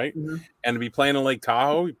everything, right? Mm-hmm. And to be playing in Lake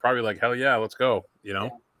Tahoe, you're probably like, hell yeah, let's go, you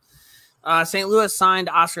know? Yeah. St. Louis signed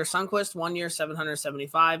Oscar Sundqvist, 1 year,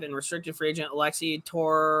 $775, and restricted free agent Alexei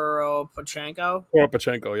Toropchenko.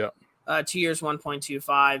 Yeah. 2 years,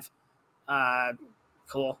 1.25.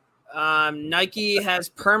 Cool. Nike has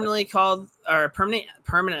permanently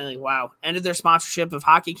ended their sponsorship of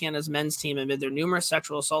Hockey Canada's men's team amid their numerous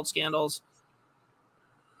sexual assault scandals.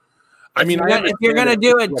 If you're gonna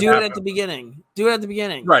do it, do it at the beginning. Do it at the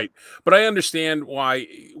beginning, right? But I understand why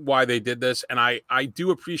they did this, and I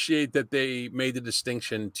do appreciate that they made the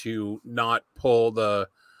distinction to not pull the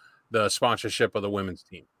sponsorship of the women's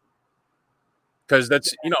team because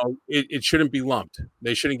that's it shouldn't be lumped.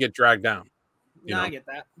 They shouldn't get dragged down. I get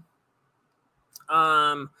that.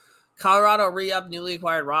 Colorado re-up newly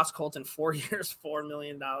acquired Ross Colton, 4 years, $4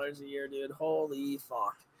 million a year, dude. Holy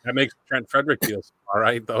fuck. That makes Trent Frederick deals all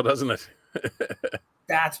right, though, doesn't it?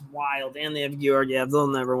 That's wild. And they have Georgiev. They'll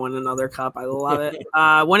never win another cup. I love it.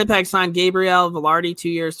 Winnipeg signed Gabriel Velarde, 2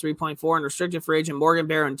 years, 3.4, and restricted free agent Morgan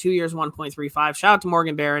Barron, 2 years, 1.35. Shout out to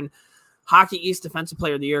Morgan Barron. Hockey East Defensive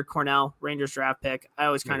Player of the Year, Cornell, Rangers draft pick. I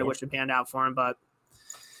always kind of wish it panned out for him, but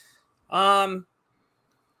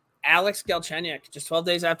Alex Galchenyuk, just 12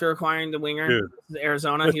 days after acquiring the winger,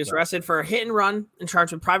 Arizona, he was arrested for a hit and run and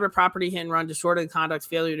charged with private property hit and run, disorderly conduct,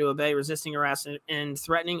 failure to obey, resisting arrest, and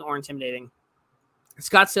threatening or intimidating.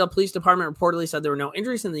 Scottsdale Police Department reportedly said there were no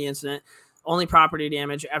injuries in the incident, only property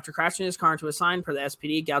damage. After crashing his car into a sign per the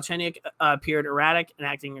SPD, Galchenyuk appeared erratic and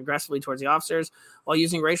acting aggressively towards the officers. While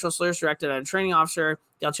using racial slurs directed at a training officer,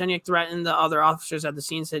 Galchenyuk threatened the other officers at the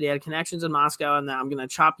scene, said he had connections in Moscow and that I'm going to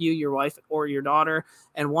chop you, your wife, or your daughter.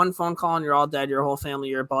 And one phone call and you're all dead. Your whole family,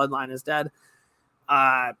 your bloodline is dead.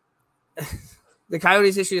 The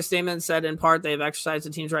Coyotes issued a statement and said, in part, they have exercised the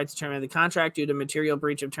team's right to terminate the contract due to material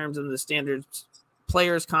breach of terms of the standard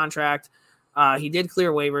players contract. He did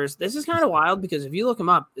clear waivers. This is kind of wild because if you look him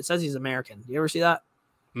up, it says he's American. You ever see that?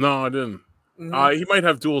 No, I didn't. Mm-hmm. He might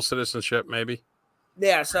have dual citizenship, maybe.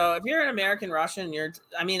 Yeah, so if you're an American Russian,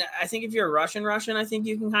 I think if you're a Russian, I think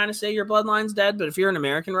you can kind of say your bloodline's dead. But if you're an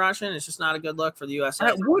American Russian, it's just not a good look for the USA.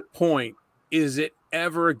 At what point is it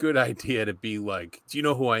ever a good idea to be like, do you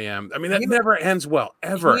know who I am? I mean, that never ends well,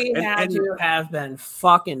 ever. We had to have been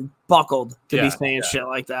fucking buckled to be saying shit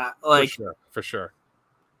like that. Like, for sure.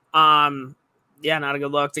 Yeah, not a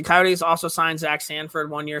good look. The Coyotes also signed Zach Sanford,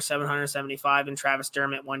 1 year, $775, and Travis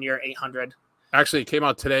Dermott, 1 year, $800. Actually, it came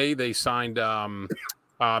out today. They signed Matt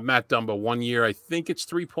Dumba, 1 year. I think it's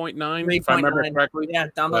 3.9, if I remember correctly. Yeah,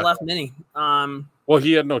 Dumba left mini. Well,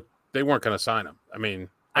 he had no. They weren't going to sign him.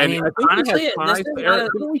 I think honestly,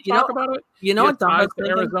 didn't we talk about it? You know what Dumba's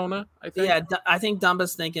thinking? Arizona, I think. Yeah, I think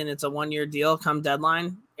Dumba's thinking it's a 1 year deal. Come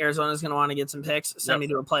deadline, Arizona's going to want to get some picks. Send me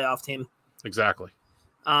to a playoff team. Exactly.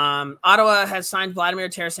 Ottawa has signed Vladimir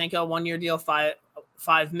Tarasenko, 1 year deal, $5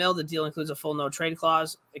 million. The deal includes a full no trade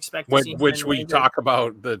clause. Which we talk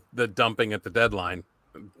about the dumping at the deadline.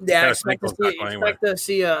 Yeah, expect to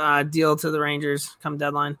see a deal to the Rangers come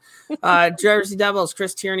deadline. Jersey Devils,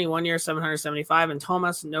 Chris Tierney, 1 year, $775, and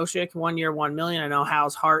Tomas Nosek, 1 year, $1 million. I know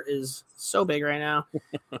Hal's heart is so big right now.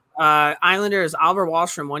 Islanders, Oliver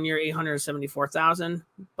Wahlstrom, 1 year, $874,000,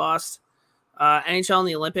 bust. NHL and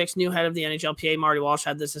the Olympics, new head of the NHLPA, Marty Walsh,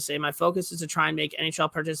 had this to say: my focus is to try and make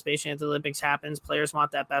NHL participation at the Olympics happen. Players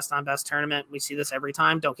want that best on best tournament. We see this every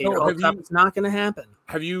time. Don't get your hopes up. It's not going to happen.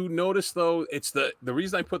 Have you noticed, though, it's the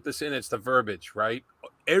reason I put this in, it's the verbiage, right?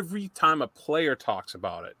 Every time a player talks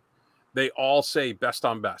about it, they all say best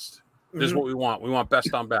on best. This is what we want. We want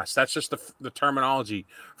best on best. That's just the terminology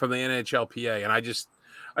from the NHLPA. And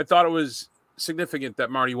I thought it was significant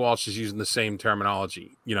that Marty Walsh is using the same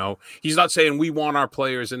terminology. You know, he's not saying we want our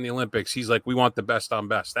players in the Olympics. He's like, we want the best on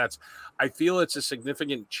best. I feel it's a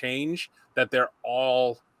significant change that they're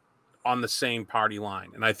all on the same party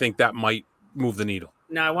line. And I think that might move the needle.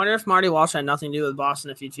 Now, I wonder if Marty Walsh had nothing to do with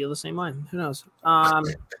Boston, if he'd feel the same way. Who knows?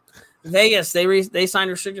 Vegas, they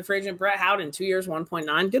signed restricted free agent Brett Howden, 2 years,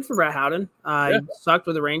 1.9. Good for Brett Howden. He sucked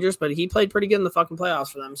with the Rangers, but he played pretty good in the fucking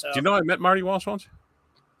playoffs for them. So, do you know I met Marty Walsh once?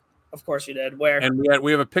 Of course you did. Where? And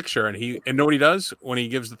we have a picture, and know what he does when he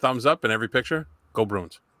gives the thumbs up in every picture? Go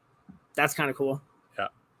Bruins. That's kind of cool. Yeah.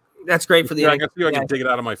 That's great for the I can see I can dig it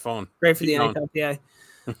out of my phone. Great for the NHLPA.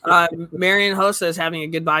 Marian Hossa is having a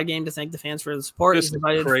goodbye game to thank the fans for the support. He's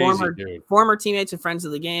invited former teammates and friends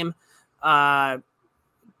of the game.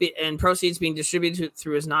 and proceeds being distributed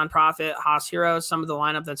through his nonprofit, Haas Heroes. Some of the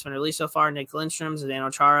lineup that's been released so far: Nick Lindstrom,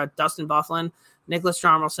 Zdeno Chara, Dustin Bufflin, Nicholas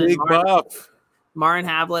Jarmelson, Martin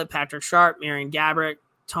Havlet, Patrick Sharp, Marian Gabrick,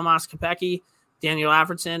 Tomas Kopecky, Daniel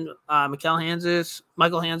Afferson, Michael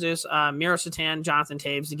Hanzus, Miro Satan, Jonathan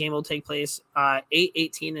Taves. The game will take place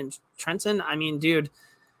 8-18 in Trenton. I mean, dude,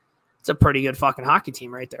 it's a pretty good fucking hockey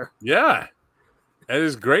team right there. Yeah, that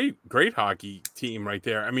is great hockey team right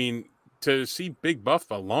there. I mean, to see Big Buff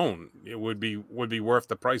alone, it would be worth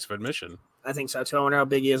the price of admission. I think so too. I wonder how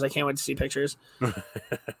big he is. I can't wait to see pictures.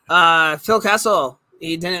 Phil Kessel.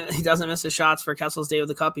 He doesn't miss his shots for Kessel's day with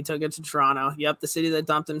the cup. He took it to Toronto. Yep, the city that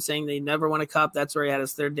dumped him, saying they never won a cup. That's where he had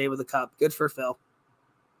his third day with the cup. Good for Phil. All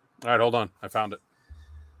right, hold on. I found it.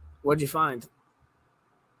 What'd you find?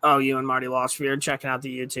 Oh, you and Marty Walsh. You're checking out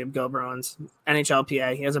the YouTube. Go Bruins.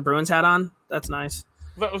 NHLPA. He has a Bruins hat on. That's nice.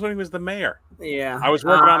 That was when he was the mayor. Yeah. I was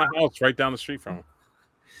working on a house right down the street from him.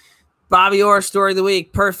 Bobby Orr, story of the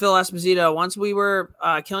week, per Phil Esposito. Once we were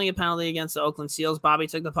killing a penalty against the Oakland Seals, Bobby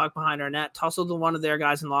took the puck behind our net, tussled to one of their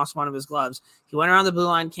guys, and lost one of his gloves. He went around the blue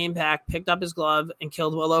line, came back, picked up his glove, and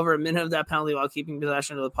killed well over a minute of that penalty while keeping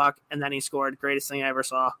possession of the puck, and then he scored. Greatest thing I ever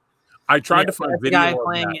saw. I tried to find a video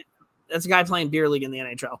of that. That's a guy playing beer league in the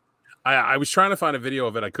NHL. I was trying to find a video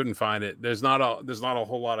of it. I couldn't find it. There's not a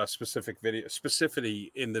whole lot of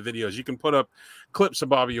specificity in the videos. You can put up clips of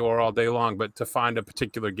Bobby Orr all day long, but to find a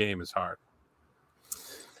particular game is hard.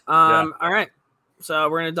 All right. So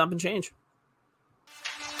we're gonna dump and change.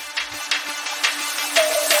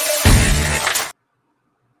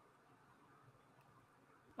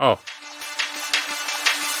 Oh.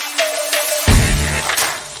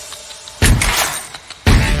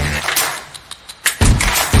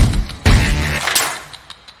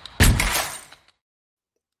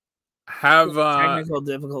 Technical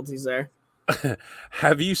difficulties there.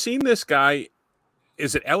 Have you seen this guy?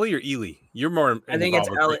 Is it Ellie or Ely? You're more. I think it's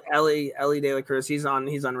Ellie De La Cruz. He's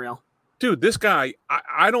unreal. Dude, this guy,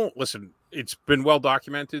 I don't listen. It's been well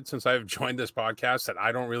documented since I've joined this podcast that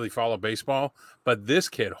I don't really follow baseball. But this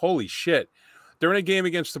kid, holy shit. During a game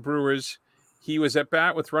against the Brewers, he was at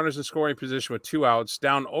bat with runners in scoring position with 2 outs,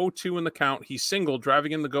 down 0-2 in the count. He singled,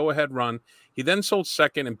 driving in the go-ahead run. He then sold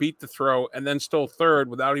second and beat the throw, and then stole third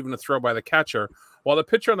without even a throw by the catcher. While the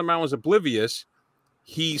pitcher on the mound was oblivious,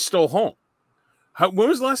 he stole home. When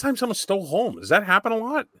was the last time someone stole home? Does that happen a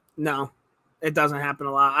lot? No, it doesn't happen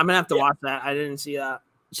a lot. I'm going to have to watch that. I didn't see that.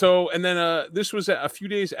 So, and then this was a few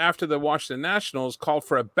days after the Washington Nationals called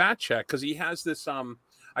for a bat check because he has this,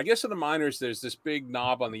 I guess in the minors, there's this big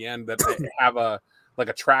knob on the end that they have a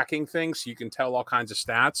tracking thing so you can tell all kinds of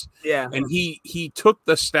stats. Yeah. And he took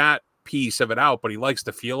the stat piece of it out, but he likes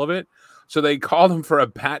the feel of it. So they called him for a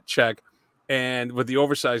bat check and with the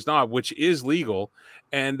oversized knob, which is legal.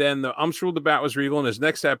 And then the umps ruled the bat was legal. And his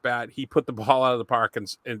next at bat, he put the ball out of the park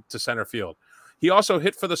and to center field. He also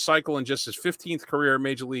hit for the cycle in just his 15th career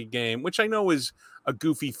Major League game, which I know is a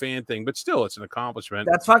goofy fan thing, but still it's an accomplishment.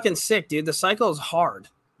 That's fucking sick, dude. The cycle is hard.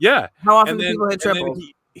 Yeah. How often do people hit triples?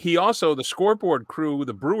 He also, the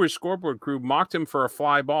Brewers scoreboard crew mocked him for a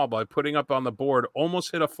fly ball by putting up on the board,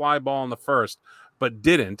 almost hit a fly ball in the first, but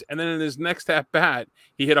didn't. And then in his next at bat,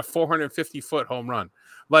 he hit a 450-foot home run.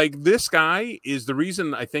 Like, this guy is the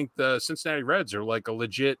reason I think the Cincinnati Reds are like a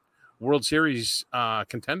legit World Series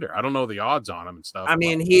contender. I don't know the odds on him and stuff. I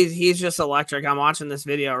mean, he's just electric. I'm watching this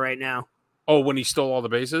video right now. Oh, when he stole all the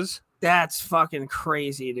bases? That's fucking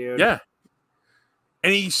crazy, dude. Yeah.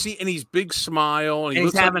 And he's big smile and he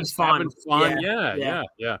looks having like he's fun. Having fun.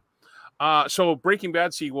 Yeah. So Breaking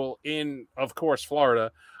Bad sequel in, of course,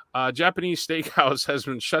 Florida. Japanese steakhouse has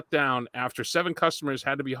been shut down after 7 customers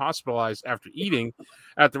had to be hospitalized after eating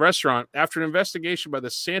at the restaurant. After an investigation by the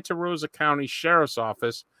Santa Rosa County Sheriff's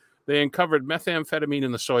Office, they uncovered methamphetamine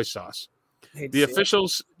in the soy sauce. The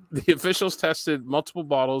officials tested multiple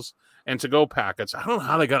bottles and to-go packets. I don't know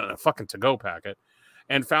how they got in a fucking to-go packet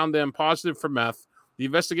and found them positive for meth. The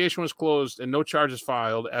investigation was closed and no charges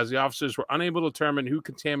filed as the officers were unable to determine who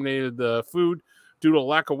contaminated the food due to a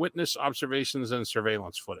lack of witness observations and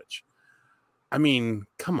surveillance footage. I mean,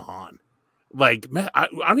 come on. Like, I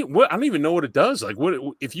don't even know what it does. Like, what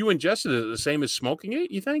if you ingested it, the same as smoking it,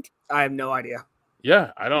 you think? I have no idea.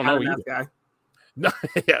 Yeah, I don't know either. Guy. No,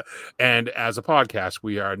 yeah. And as a podcast,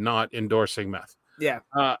 we are not endorsing meth. Yeah.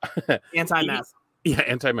 Anti-meth. Yeah,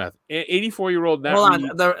 anti-meth. 84-year-old. Hold on.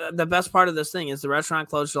 The best part of this thing is the restaurant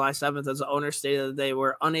closed July 7th as the owner stated that they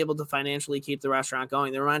were unable to financially keep the restaurant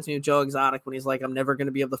going. That reminds me of Joe Exotic when he's like, I'm never going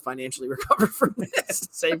to be able to financially recover from this.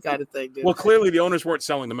 Same kind of thing, dude. Well, clearly the owners weren't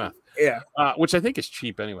selling the meth. Yeah. Which I think is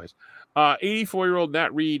cheap anyways. 84-year-old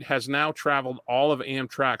Nat Reed has now traveled all of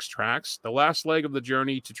Amtrak's tracks. The last leg of the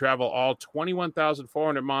journey to travel all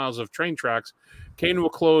 21,400 miles of train tracks came to a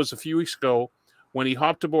close a few weeks ago when he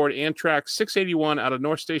hopped aboard Amtrak 681 out of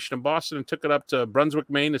North Station in Boston and took it up to Brunswick,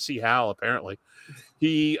 Maine to see Hal, apparently.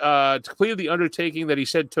 He completed the undertaking that he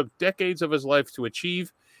said took decades of his life to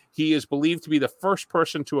achieve. He is believed to be the first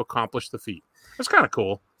person to accomplish the feat. That's kind of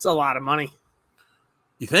cool. It's a lot of money.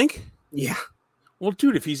 You think? Yeah. Well,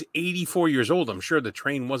 dude, if he's 84 years old, I'm sure the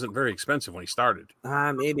train wasn't very expensive when he started.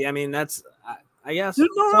 Maybe. I mean, that's, I guess. Dude,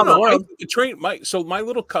 no. I think the train, my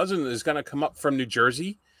little cousin is going to come up from New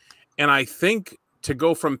Jersey, and I think to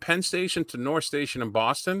go from Penn Station to North Station in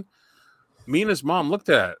Boston, me and his mom looked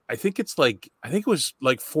at it. I think it was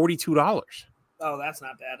like $42. Oh, that's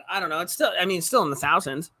not bad. I don't know. It's still, still in the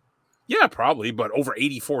thousands. Yeah, probably, but over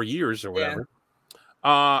 84 years or whatever. Yeah.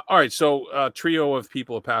 All right, so a trio of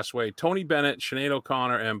people have passed away. Tony Bennett, Sinead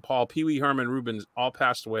O'Connor, and Paul Pee Wee Herman Rubens all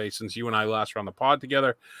passed away since you and I last were on the pod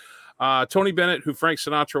together. Tony Bennett, who Frank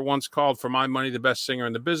Sinatra once called for my money the best singer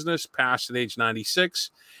in the business, passed at age 96.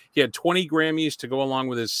 He had 20 Grammys to go along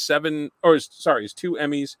with his 2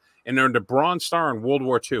 Emmys, and earned a Bronze Star in World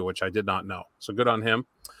War II, which I did not know. So good on him.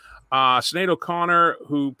 Sinead O'Connor,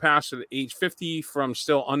 who passed at age 50 from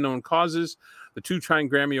still unknown causes. The 2-time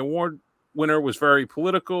Grammy Award winner, was very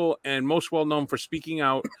political and most well known for speaking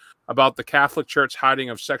out about the Catholic Church hiding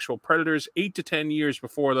of sexual predators 8 to 10 years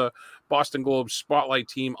before the Boston Globe Spotlight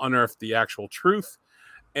team unearthed the actual truth.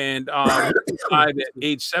 And died at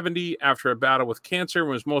age 70 after a battle with cancer, and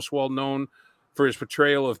was most well known for his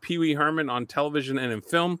portrayal of Pee Wee Herman on television and in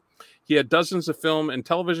film. He had dozens of film and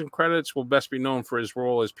television credits, will best be known for his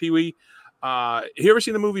role as Pee Wee. You ever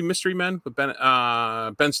seen the movie Mystery Men with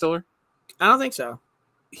Ben Stiller? I don't think so.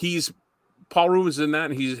 Paul Rubens in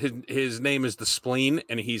that, and his name is The Spleen,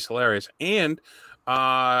 and he's hilarious. And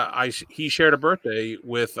he shared a birthday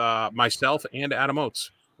with myself and Adam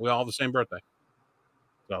Oates. We all have the same birthday.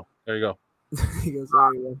 So there you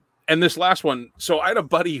go. And this last one, so I had a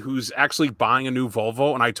buddy who's actually buying a new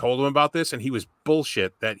Volvo, and I told him about this, and he was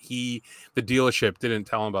bullshit that the dealership didn't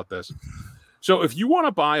tell him about this. So if you want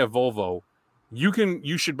to buy a Volvo,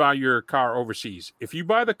 you should buy your car overseas. If you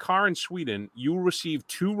buy the car in Sweden, you will receive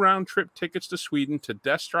 2 round-trip tickets to Sweden to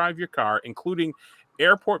test drive your car, including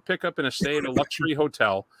airport pickup and a stay at a luxury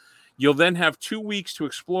hotel. You'll then have 2 weeks to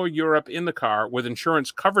explore Europe in the car with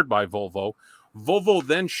insurance covered by Volvo. Volvo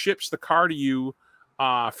then ships the car to you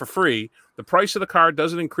for free. The price of the car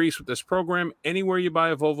doesn't increase with this program. Anywhere you buy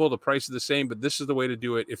a Volvo, the price is the same, but this is the way to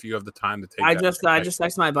do it if you have the time to take I just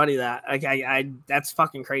texted my buddy that. That's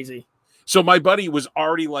fucking crazy. So my buddy was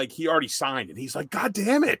already he already signed it. He's like, God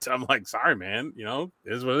damn it. I'm like, sorry, man. You know,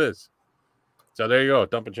 it is what it is. So there you go.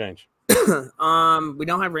 Dump and change. We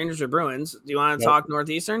don't have Rangers or Bruins. Do you want to talk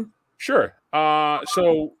Northeastern? Sure.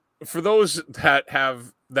 So for those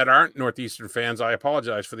that aren't Northeastern fans, I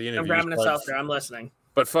apologize for the interview. I'm grabbing a self there. I'm listening.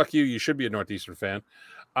 But fuck you. You should be a Northeastern fan.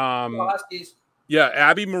 Huskies. Yeah,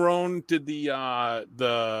 Abby Marone did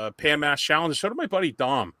the Pan Mass Challenge. So did my buddy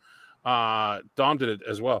Dom. Dom did it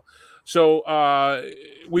as well. So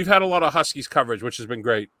we've had a lot of Huskies coverage, which has been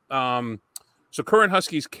great. So current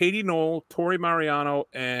Huskies, Katie Knoll, Tori Mariano,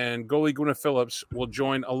 and goalie Gwyneth Phillips will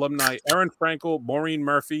join alumni Erin Frankel, Maureen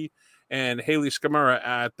Murphy, and Haley Skamura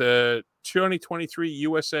at the 2023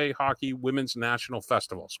 USA Hockey Women's National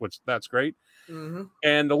Festivals, which that's great. Mm-hmm.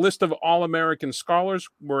 And the list of All-American scholars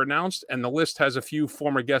were announced, and the list has a few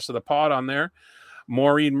former guests of the pod on there.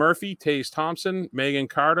 Maureen Murphy, Taze Thompson, Megan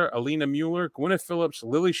Carter, Alina Mueller, Gwyneth Phillips,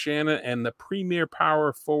 Lily Shannon, and the premier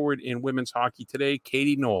power forward in women's hockey today,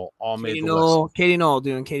 Katie Knoll, made the list. Katie Knoll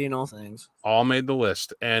doing Katie Knoll things. All made the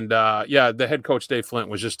list. And, the head coach, Dave Flint,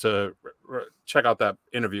 was just to check out that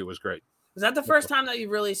interview. It was great. Is that the first time that you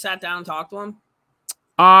really sat down and talked to him?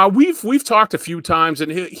 We've talked a few times, and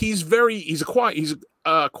he's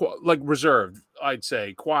reserved, I'd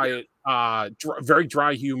say, quiet, very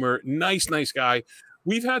dry humor, nice guy.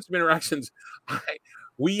 We've had some interactions.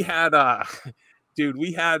 We had that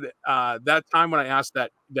time when I asked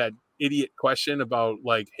that idiot question about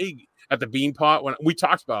hey, at the Bean Pot, when we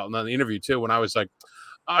talked about it in the interview too, when I was like,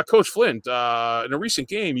 Coach Flint, in a recent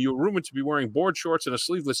game, you were rumored to be wearing board shorts and a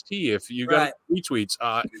sleeveless tee. If you got retweets,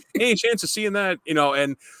 any chance of seeing that?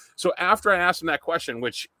 And so after I asked him that question,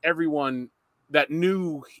 which everyone that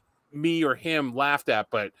knew me or him laughed at,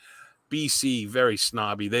 but BC very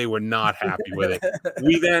snobby, they were not happy with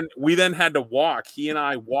it. We then had to walk. He and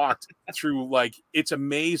I walked through it's a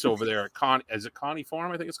maze over there at Connie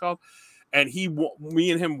Farm, I think it's called. And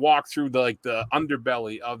me and him walked through the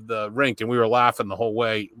underbelly of the rink, and we were laughing the whole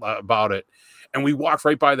way about it. And we walked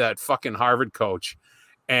right by that fucking Harvard coach.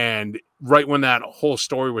 And right when that whole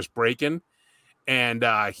story was breaking, and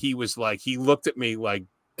he was like, he looked at me like,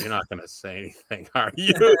 "You're not going to say anything, are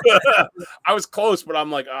you?" I was close, but I'm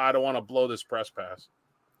like, I don't want to blow this press pass.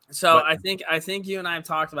 So but, I think you and I have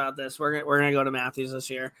talked about this. We're gonna go to Matthews this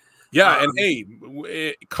year. Yeah, and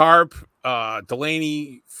hey, Carp,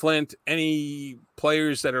 Delaney, Flint, any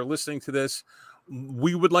players that are listening to this,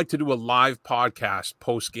 we would like to do a live podcast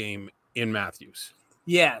post game in Matthews.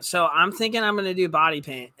 Yeah, so I'm thinking I'm gonna do body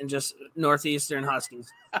paint and just Northeastern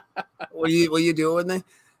Huskies. Will you do it with me?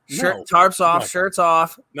 Tarps off, shirts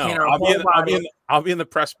off. No, I'll be in the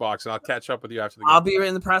press box and I'll catch up with you after the game. I'll be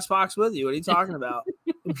in the press box with you. What are you talking about?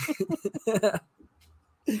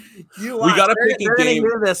 We gotta pick a game. They're gonna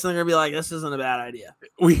hear this and they're gonna be like, "This isn't a bad idea."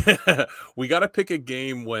 We gotta pick a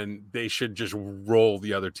game when they should just roll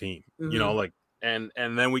the other team. Mm-hmm. You know, like and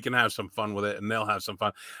then we can have some fun with it, and they'll have some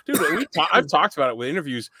fun, dude. I've talked about it with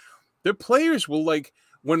interviews. The players will like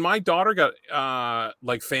when my daughter got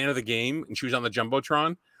like fan of the game and she was on the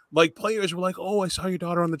jumbotron. Like players were like, "Oh, I saw your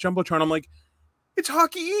daughter on the jumbotron." I'm like, "It's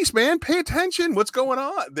Hockey East, man. Pay attention. What's going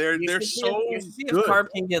on?" They're so good. If Carp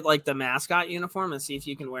can get like the mascot uniform and see if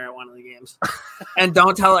you can wear it one of the games, and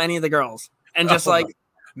don't tell any of the girls. And just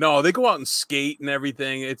no, they go out and skate and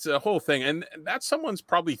everything. It's a whole thing, and that's someone's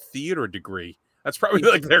probably theater degree. That's probably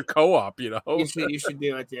like their co-op, you know. You should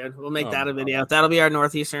do it, dude. We'll make that a video. That'll be our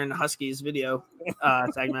Northeastern Huskies video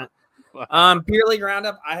segment. Beer League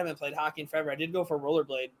Roundup. I haven't played hockey in forever. I did go for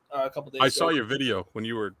rollerblade a couple days ago. I saw your video when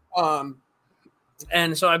you were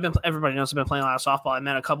and so everybody knows I've been playing a lot of softball. I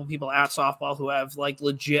met a couple people at softball who have like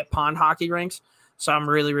legit pond hockey rinks. So I'm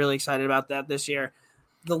really, really excited about that this year.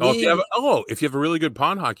 If you have a really good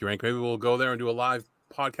pond hockey rink, maybe we'll go there and do a live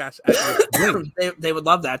podcast. They would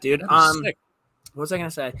love that, dude. What was I going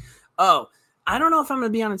to say? Oh, I don't know if I'm going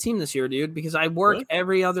to be on a team this year, dude, because I work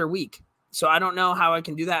every other week. So I don't know how I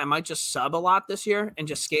can do that. I might just sub a lot this year and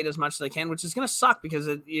just skate as much as I can, which is going to suck because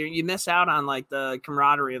you miss out on like the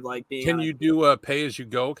camaraderie of like being. Can you do a pay as you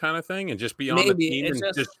go kind of thing and just be on the team and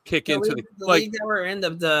just kick into the league that we're in?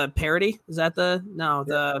 The parity is that the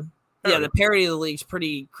parity of the league's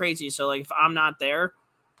pretty crazy. So like if I'm not there,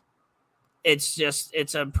 it's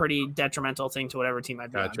a pretty detrimental thing to whatever team I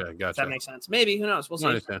do. Gotcha. If that makes sense. Maybe, who knows? We'll see. I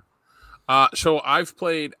understand. So I've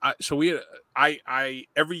played. I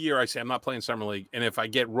every year I say I'm not playing summer league, and if I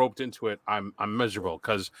get roped into it, I'm miserable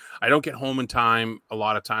because I don't get home in time. A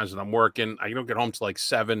lot of times when I'm working, I don't get home till like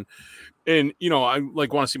 7, and I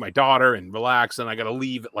like want to see my daughter and relax, and I got to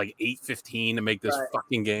leave at like 8:15 to make this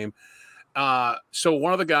fucking game. So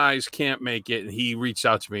one of the guys can't make it, and he reached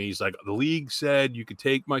out to me. He's like, "The league said you could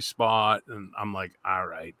take my spot," and I'm like, "All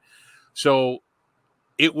right." So.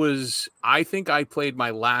 I think I played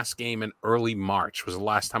my last game in early March was the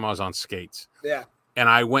last time I was on skates. Yeah. And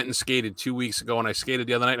I went and skated 2 weeks ago and I skated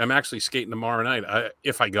the other night. I'm actually skating tomorrow night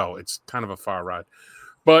if I go. It's kind of a far ride.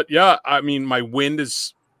 But yeah, I mean, my wind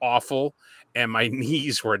is awful and my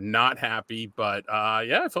knees were not happy. But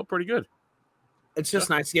yeah, I felt pretty good. It's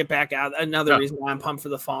just nice to get back out. Another reason why I'm pumped for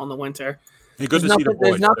the fall and the winter. Hey, good to see the boys.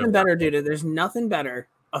 There's nothing better, dude. There's nothing better.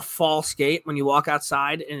 A fall skate when you walk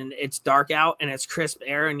outside and it's dark out and it's crisp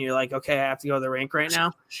air and you're like, okay, I have to go to the rink right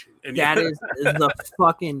now. That is the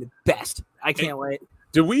fucking best. I can't wait.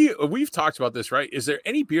 We've talked about this, right? Is there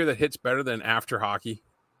any beer that hits better than after hockey?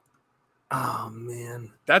 Oh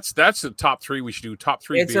man, that's the top 3 we should do. Top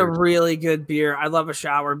 3. It's beers. A really good beer. I love a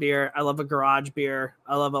shower beer. I love a garage beer.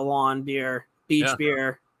 I love a lawn beer, beach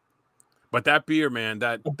beer. But that beer, man,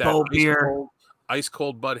 that boat beer, ice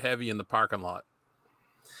cold Bud Heavy in the parking lot.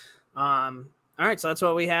 All right, so that's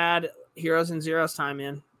what we had. Heroes and Zeros time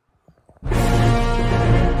in.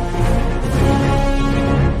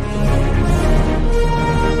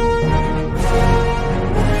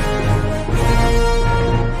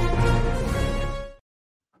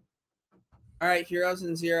 All right, Heroes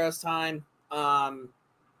and Zeros time. I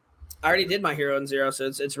already did my hero and zero, so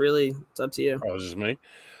it's up to you. Oh, this is me.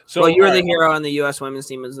 So, well, you were the hero on the U.S. women's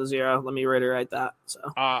team as the zero. Let me reiterate that. So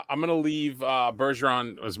I'm going to leave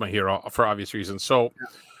Bergeron as my hero for obvious reasons. So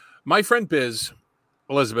my friend Biz,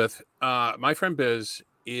 Elizabeth, my friend Biz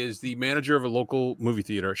is the manager of a local movie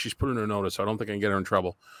theater. She's put in her notice, so I don't think I can get her in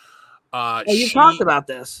trouble. You talked about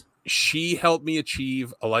this. She helped me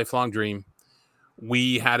achieve a lifelong dream.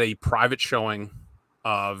 We had a private showing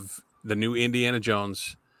of the new Indiana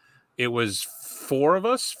Jones. It was 5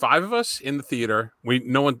 of us in the theater.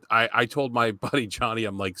 I told my buddy Johnny,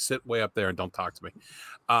 I'm like, sit way up there and don't talk to me.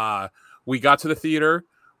 We got to the theater.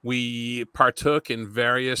 We partook in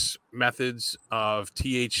various methods of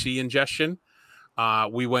THC ingestion.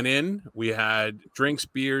 We went in, we had drinks,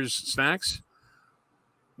 beers, snacks.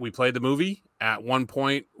 We played the movie, At one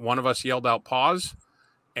point, one of us yelled out pause,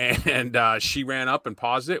 and she ran up and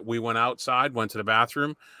paused it. We went outside, went to the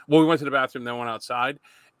bathroom. Well, we went to the bathroom, then went outside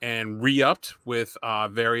and re-upped with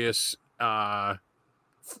various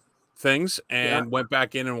things and went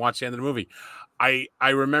back in and watched the end of the movie. I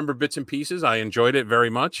remember bits and pieces. I enjoyed it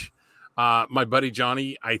very much. My buddy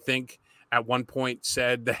Johnny, I think, at one point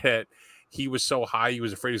said that he was so high he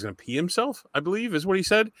was afraid he was going to pee himself, I believe is what he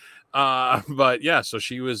said. But yeah, so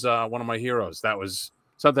she was one of my heroes. That was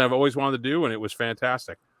something I've always wanted to do, and it was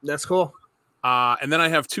fantastic. That's cool. And then I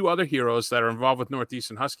have two other heroes that are involved with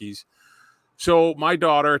Northeastern Huskies. So my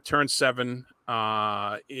daughter turned 7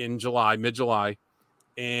 in July, mid-July,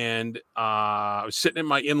 and I was sitting in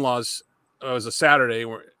my in-laws. It was a Saturday.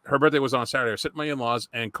 Her birthday was on a Saturday. I was sitting in my in-laws,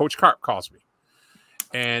 and Coach Karp calls me.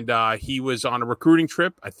 And he was on a recruiting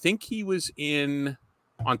trip. I think he was in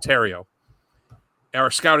Ontario. Or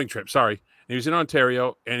a scouting trip, sorry. And he was in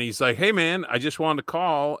Ontario, and he's like, hey, man, I just wanted to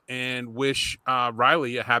call and wish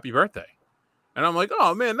Riley a happy birthday. And I'm like,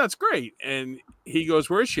 oh, man, that's great. And he goes,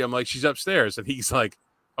 where is she? I'm like, she's upstairs. And he's like,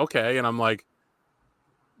 okay. And I'm like,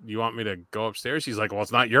 you want me to go upstairs? He's like, well,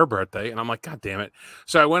 it's not your birthday. And I'm like, God damn it.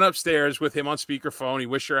 So I went upstairs with him on speakerphone. He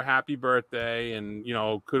wished her a happy birthday and,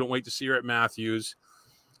 couldn't wait to see her at Matthews.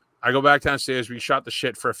 I go back downstairs. We shot the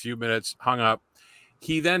shit for a few minutes, hung up.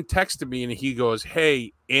 He then texted me and he goes,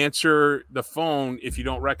 hey, answer the phone. If you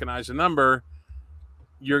don't recognize the number,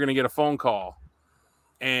 you're going to get a phone call.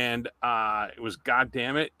 And it was, God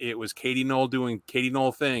damn it, it was Katie Knoll doing Katie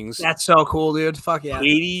Knoll things. That's so cool, dude. Fuck yeah.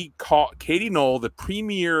 Katie Knoll, the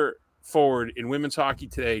premier forward in women's hockey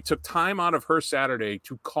today, took time out of her Saturday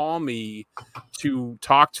to call me to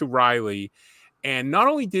talk to Riley. And not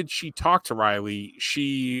only did she talk to Riley,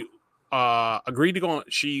 she agreed to go on.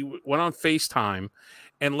 She went on FaceTime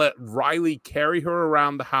and let Riley carry her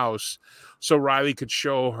around the house so Riley could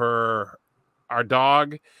show her our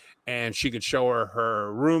dog, and she could show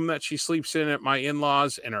her room that she sleeps in at my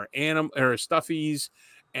in-laws, and her stuffies,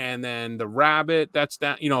 and then the rabbit that's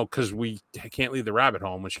down, because we can't leave the rabbit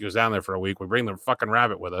home when she goes down there for a week. We bring the fucking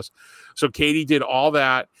rabbit with us. So Katie did all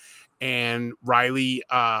that. And Riley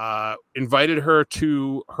invited her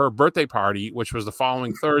to her birthday party, which was the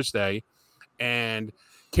following Thursday. And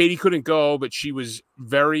Katie couldn't go, but she was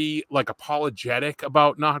very apologetic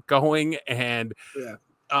about not going. And,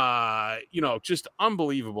 just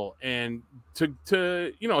unbelievable. And to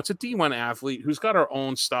it's a D1 athlete who's got her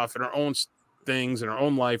own stuff and her own things and her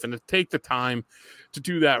own life. And to take the time to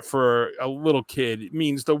do that for a little kid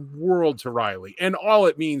means the world to Riley. And all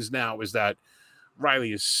it means now is that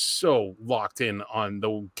Riley is so locked in on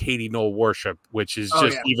the Katie Knoll worship, which is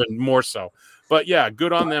even more so. But yeah,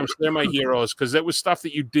 good on them. They're my heroes because it was stuff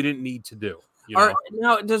that you didn't need to do.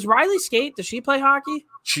 Now, does Riley skate? Does she play hockey?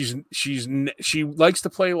 She likes to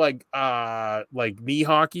play like knee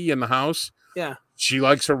hockey in the house. Yeah, she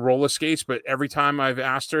likes her roller skates, but every time I've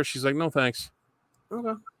asked her, she's like, "No, thanks."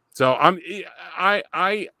 Okay. So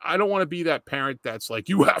I don't want to be that parent that's like,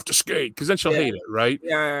 "You have to skate," because then she'll hate it, right?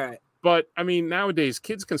 Yeah, right. But I mean, nowadays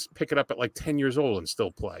kids can pick it up at like 10 years old and still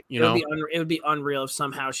play. It would be unreal if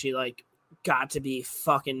somehow she got to be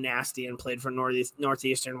fucking nasty and played for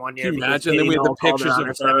Northeastern one year. Can you imagine? Then we had the pictures of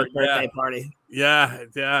her 7th birthday party.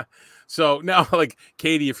 Yeah. So now,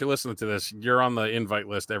 Katie, if you're listening to this, you're on the invite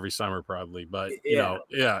list every summer, probably. But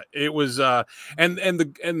it was. And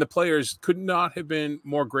the players could not have been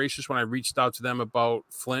more gracious when I reached out to them about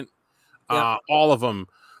Flint. All of them,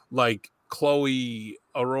 like Chloe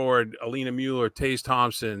O'Rourke, Alina Mueller, Taze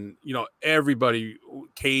Thompson, everybody,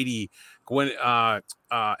 Katie, Gwen,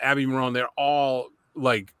 Abby Marone, they're all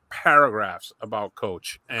paragraphs about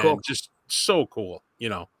Coach, and just so cool,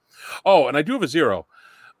 Oh, and I do have a 0.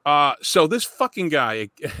 So this fucking guy,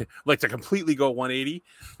 to completely go 180.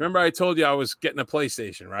 Remember I told you I was getting a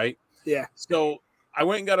PlayStation, right? Yeah. So I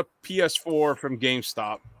went and got a PS4 from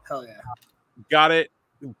GameStop. Hell yeah. Got it.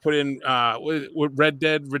 Put in Red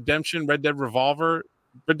Dead Redemption, Red Dead Revolver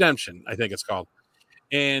Redemption, I think it's called.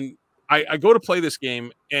 And I go to play this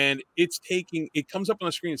game, and it comes up on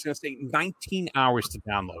the screen. It's going to take 19 hours to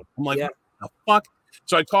download. I'm like, what the fuck?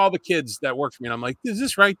 So I call the kids that work for me, and I'm like, is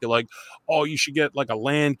this right? They're like, oh, you should get a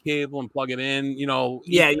LAN cable and plug it in. You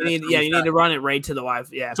need to run it right to the Wi-Fi.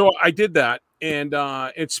 Yeah. So I did that, and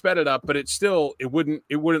it sped it up, but it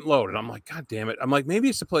wouldn't load. And I'm like, God damn it. I'm like, maybe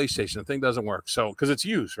it's the PlayStation. The thing doesn't work. So because it's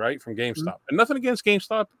used, right, from GameStop. Mm-hmm. And nothing against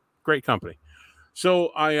GameStop, great company.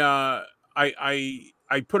 So I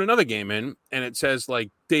put another game in, and it says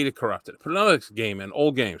data corrupted. Put another game in,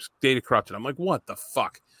 old games, data corrupted. I'm like, what the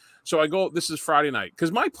fuck? So I go, this is Friday night,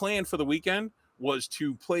 because my plan for the weekend was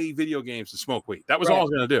to play video games and smoke weed. That was all I was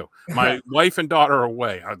going to do. My wife and daughter are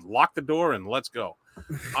away. I'd lock the door and let's go.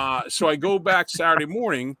 So I go back Saturday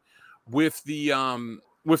morning with the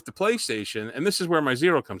PlayStation, and this is where my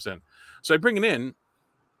zero comes in. So I bring it in,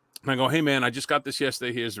 and I go, hey, man, I just got this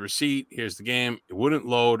yesterday. Here's the receipt. Here's the game. It wouldn't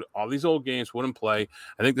load. All these old games wouldn't play.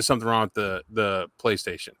 I think there's something wrong with the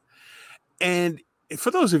PlayStation. And for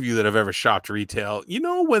those of you that have ever shopped retail, you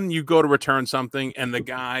know when you go to return something and the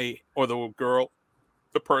guy or the girl,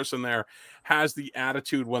 the person there, has the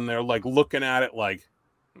attitude when they're like looking at it like,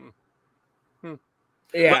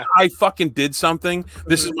 yeah, like I fucking did something.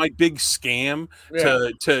 This is my big scam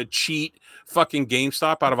to cheat fucking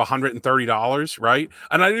GameStop out of $130, right?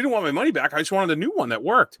 And I didn't want my money back. I just wanted a new one that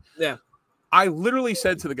worked. Yeah. I literally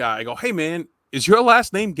said to the guy, I go, hey, man, is your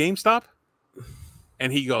last name GameStop?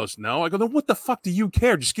 And he goes, no. I go, then what the fuck do you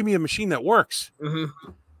care? Just give me a machine that works.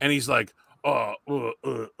 And he's like, and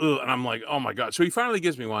I'm like, oh my God. So he finally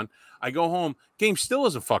gives me one. I go home. Game still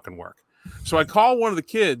doesn't fucking work. So I call one of the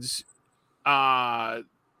kids, the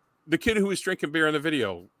kid who was drinking beer in the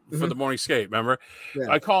video for the morning skate, remember? Yeah.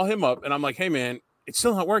 I call him up and I'm like, hey, man, it's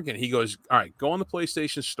still not working. He goes, all right, go on the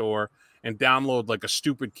PlayStation Store and download like a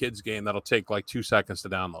stupid kids game that'll take like 2 seconds to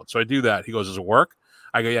download. So I do that. He goes, does it work?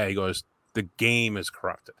 I go, yeah. He goes, the game is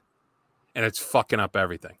corrupted and it's fucking up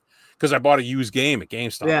everything because I bought a used game at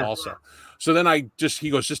GameStop also. So then he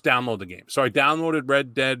goes, just download the game. So I downloaded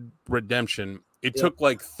Red Dead Redemption. It took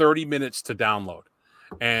like 30 minutes to download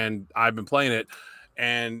and I've been playing it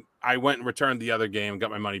and I went and returned the other game and got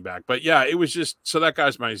my money back. But yeah, it was just, so that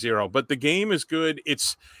guy's my zero, but the game is good.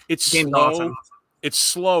 It's slow. Awesome. It's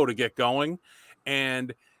slow to get going.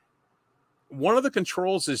 And one of the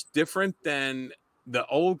controls is different than the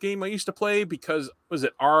old game I used to play because was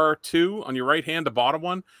it R2 on your right hand, the bottom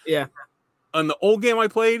one? Yeah. On the old game I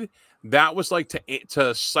played, that was like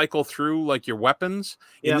to cycle through like your weapons.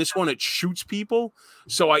 In this one, it shoots people.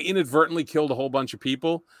 So I inadvertently killed a whole bunch of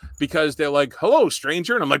people because they're like, hello,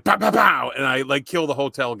 stranger. And I'm like, pow, pow, pow. And I like kill the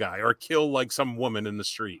hotel guy or kill like some woman in the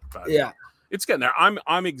street. But it's getting there.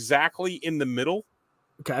 I'm exactly in the middle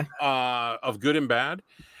of good and bad.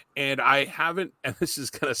 And I haven't, and this is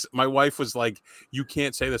gonna, my wife was like, you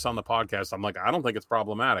can't say this on the podcast. I'm like, I don't think it's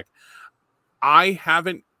problematic. I've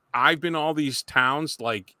been all these towns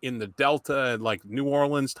like in the Delta and like New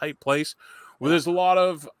Orleans type place where there's a lot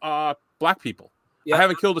of black people. I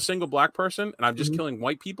haven't killed a single black person, and I'm just killing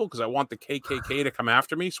white people because I want the KKK to come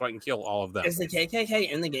after me so I can kill all of them. Is the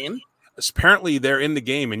KKK in the game? Apparently they're in the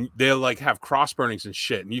game and they'll like have cross burnings and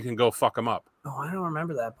shit and you can go fuck them up. Oh, I don't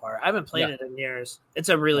remember that part. I haven't played it in years. It's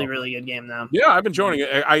a really, really good game now. Yeah, I've been enjoying it.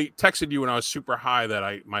 I texted you when I was super high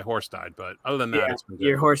that my horse died, but other than that, it's been good.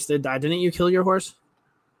 Your horse did die. Didn't you kill your horse?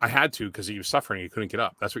 I had to because he was suffering. He couldn't get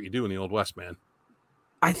up. That's what you do in the Old West, man.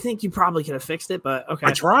 I think you probably could have fixed it, but okay.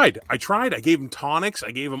 I tried. I gave him tonics.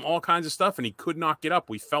 I gave him all kinds of stuff, and he could not get up.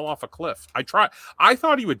 We fell off a cliff. I tried. I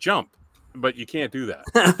thought he would jump, but you can't do that.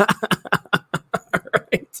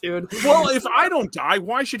 Right, dude. Well, if I don't die,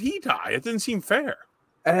 why should he die? It didn't seem fair.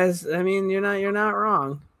 You're not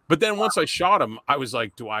wrong. But then once I shot him, I was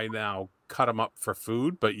like, do I now cut him up for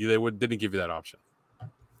food? But didn't give you that option.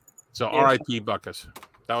 So R.I.P. Buckus.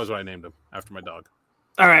 That was what I named him after my dog.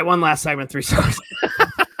 All right, one last segment, 3 stars.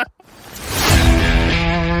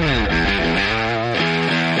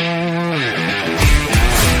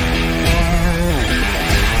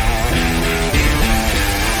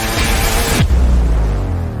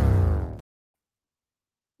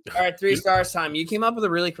 All right, 3 stars time. You came up with a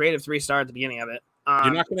really creative 3-star at the beginning of it.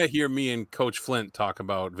 You're not going to hear me and Coach Flint talk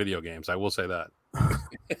about video games. I will say that.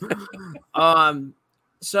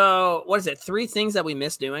 So what is it? 3 things that we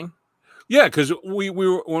miss doing? Yeah, because we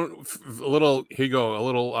were a little. Here you go. A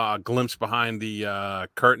little glimpse behind the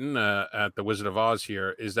curtain at the Wizard of Oz.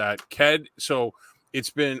 Here is that Ked. So it's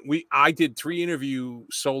been I did 3 interview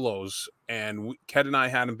solos, and Ked and I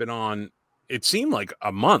hadn't been on. It seemed like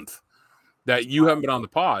a month that you haven't been on the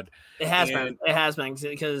pod. It has been. It has been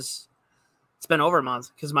because it's been over a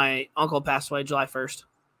month because my uncle passed away July 1st.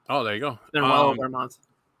 Oh, there you go. It's been well over a month.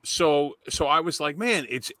 So I was like, man,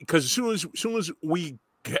 it's because as soon as we.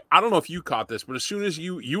 I don't know if you caught this, but as soon as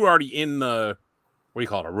you were already in the, what do you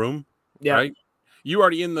call it, a room? Yeah. Right? You were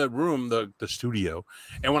already in the room, the studio.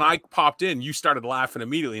 And when I popped in, you started laughing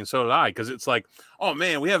immediately, and so did I, because it's like, oh,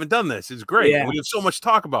 man, we haven't done this. It's great. Yeah. We have so much to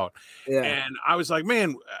talk about. Yeah. And I was like,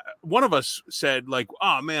 man, one of us said, like,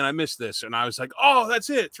 oh, man, I missed this. And I was like, oh,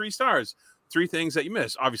 that's it. 3 stars. 3 things that you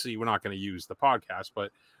missed. Obviously, we're not going to use the podcast,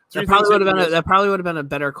 but that probably would have been a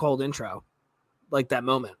better cold intro, like that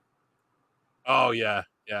moment. Oh, yeah.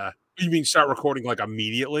 Yeah. You mean start recording like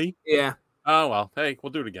immediately? Yeah. Oh, well, hey,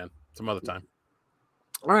 we'll do it again some other time.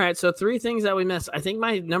 All right, so 3 things that we missed. I think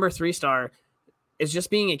my number 3 star is just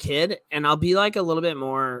being a kid, and I'll be like a little bit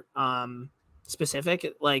more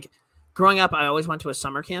specific. Like growing up, I always went to a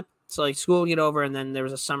summer camp. So like school would get over, and then there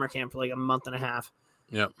was a summer camp for like a month and a half.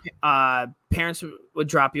 Yep. Parents would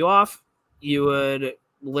drop you off. You would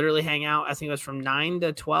literally hang out. I think it was from 9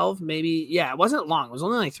 to 12, maybe. Yeah, it wasn't long. It was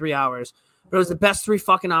only like 3 hours, but it was the best 3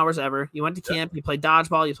 fucking hours ever. You went to camp, you played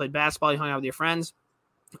dodgeball, you played basketball, you hung out with your friends.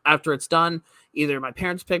 After it's done, either my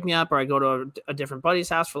parents pick me up or I go to a different buddy's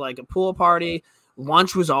house for like a pool party.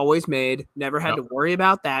 Lunch was always made. Never had to worry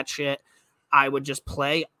about that shit. I would just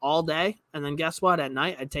play all day. And then guess what? At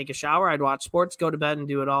night, I'd take a shower. I'd watch sports, go to bed, and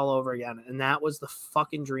do it all over again. And that was the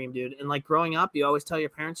fucking dream, dude. And like growing up, you always tell your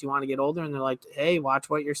parents you want to get older. And they're like, hey, watch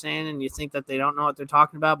what you're saying. And you think that they don't know what they're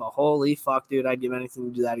talking about. But holy fuck, dude, I'd give anything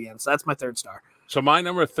to do that again. So that's my 3rd star. So my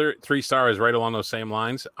number 3 star is right along those same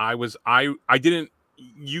lines.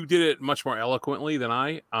 You did it much more eloquently than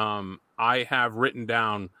I. I have written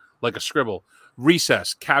down like a scribble.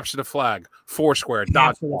 Recess, capture the flag, Foursquare,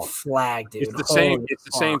 dodgeball. Flag, dude. It's the same. It's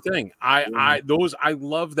the same thing. I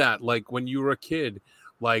love that. Like when you were a kid,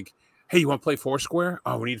 like, hey, you want to play Foursquare?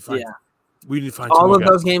 Oh, we need to find. Yeah. We need to find all of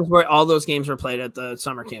those games. All those games were played at the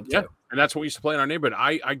summer camp too. Yeah, and that's what we used to play in our neighborhood.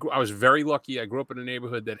 I was very lucky. I grew up in a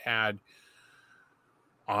neighborhood that had,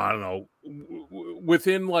 I don't know,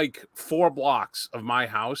 within like 4 blocks of my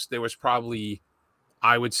house, there was probably,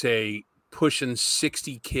 I would say, pushing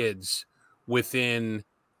 60 kids within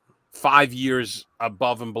 5 years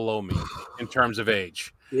above and below me in terms of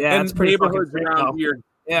age. Yeah, and it's pretty neighborhoods around here.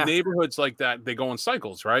 Yeah. Neighborhoods like that, they go in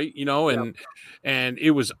cycles, right? You know, and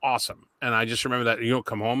it was awesome. And I just remember that,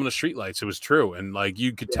 come home in the streetlights. It was true. And like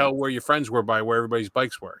you could tell where your friends were by where everybody's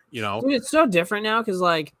bikes were, Dude, it's so different now because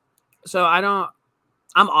like, so I'm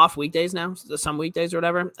off weekdays now, some weekdays or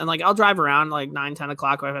whatever. And like I'll drive around like 9, 10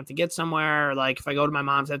 o'clock if I have to get somewhere. Or like if I go to my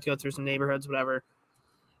mom's, I have to go through some neighborhoods, whatever.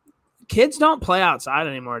 Kids don't play outside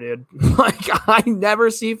anymore, dude. Like I never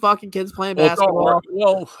see fucking kids playing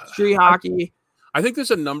basketball, street hockey. I think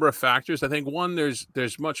there's a number of factors. I think one,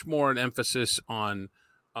 there's much more an emphasis on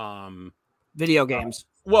video games.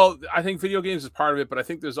 Well, I think video games is part of it, but I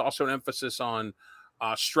think there's also an emphasis on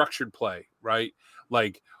structured play, right?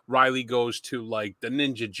 Like Riley goes to like the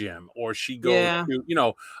ninja gym or she goes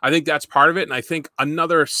to, I think that's part of it. And I think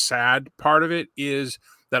another sad part of it is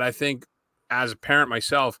that I think as a parent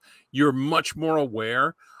myself, you're much more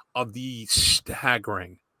aware of the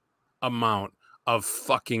staggering amount of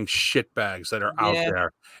fucking shitbags that are out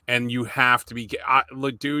there. And you have to be,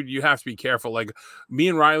 look, dude, you have to be careful. Like me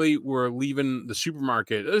and Riley were leaving the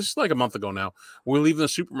supermarket. This is like a month ago now. We're leaving the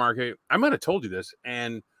supermarket. I might have told you this.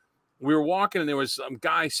 And we were walking and there was some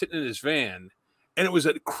guy sitting in his van and it was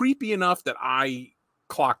creepy enough that I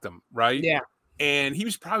clocked him. Right. Yeah. And he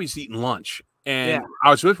was probably eating lunch. And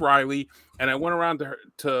I was with Riley and I went around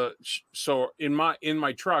so in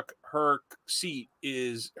my truck, her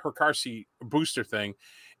car seat booster thing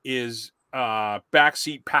is back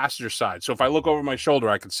seat passenger side. So if I look over my shoulder,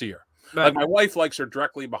 I can see her. Right. Like my wife likes her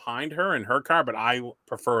directly behind her in her car, but I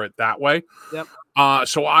prefer it that way. Yep.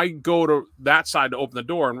 So I go to that side to open the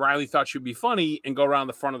door and Riley thought she'd be funny and go around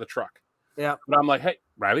the front of the truck. Yeah. But I'm like, hey,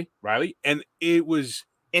 Riley. And it was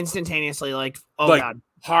instantaneously like, oh like, God.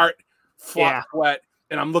 Heart sweat.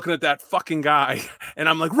 And I'm looking at that fucking guy and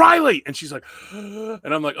I'm like, Riley. And she's like,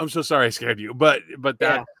 and I'm like, I'm so sorry I scared you. But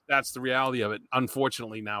that's the reality of it,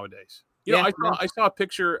 unfortunately, nowadays. I saw a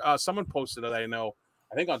picture someone posted that I know,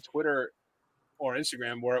 I think on Twitter or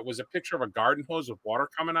Instagram, where it was a picture of a garden hose with water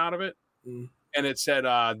coming out of it. Mm. And it said,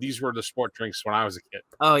 these were the sport drinks when I was a kid.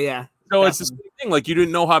 Oh, yeah. So It's the same thing. Like you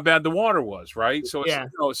didn't know how bad the water was, right? So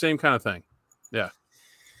it's same kind of thing. Yeah.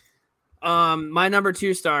 My number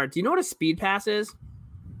 2 star. Do you know what a speed pass is?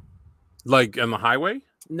 Like on the highway?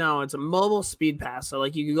 No, it's a mobile speed pass. So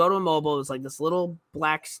like you can go to a mobile, it's like this little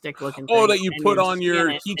black stick looking thing. Oh, that you put on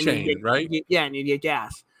your keychain, right? And you get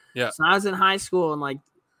gas. Yeah. So I was in high school and like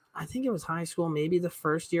I think it was high school, maybe the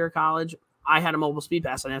first year of college. I had a mobile speed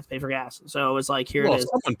pass. I didn't have to pay for gas. So it was like, here it is.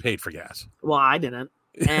 Someone paid for gas. Well, I didn't.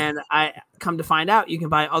 And I come to find out you can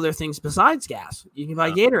buy other things besides gas. You can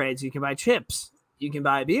buy Gatorades. You can buy chips. You can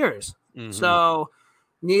buy beers. Mm-hmm. So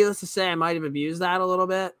needless to say, I might have abused that a little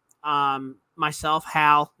bit. Myself,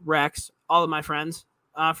 Hal, Rex, all of my friends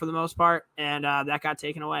for the most part. And that got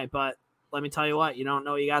taken away. But let me tell you what, you don't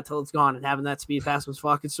know what you got till it's gone. And having that speed pass was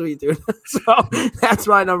fucking sweet, dude. So that's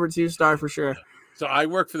my number 2 star for sure. So I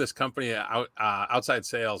work for this company outside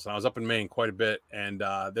sales, and I was up in Maine quite a bit. And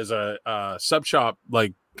there's a sub shop,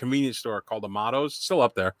 like convenience store called Amato's, still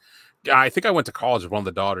up there. I think I went to college with one of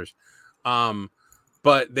the daughters.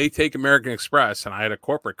 but they take American Express, and I had a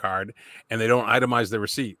corporate card, and they don't itemize the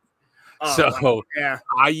receipt. So yeah,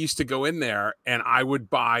 I used to go in there and I would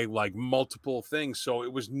buy like multiple things. So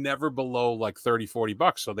it was never below like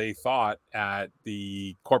 $30-40. So they thought at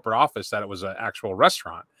the corporate office that it was an actual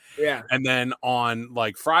restaurant. Yeah. And then on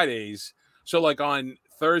like Fridays, so like on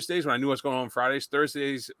Thursdays when I knew I was going home Fridays,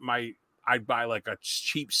 Thursdays, I'd buy like a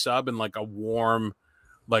cheap sub and like a warm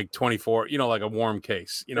like 24, like a warm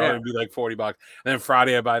case, it'd be like $40. And then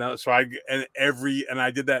Friday I buy another. So I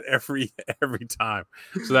did that every time.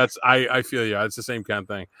 So that's, I feel you. It's the same kind of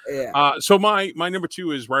thing. Yeah. So my number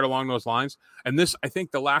 2 is right along those lines. And this, I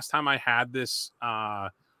think the last time I had this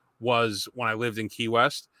was when I lived in Key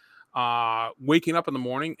West, waking up in the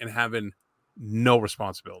morning and having no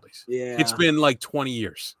responsibilities. Yeah. It's been like 20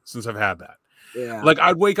 years since I've had that. Yeah. Like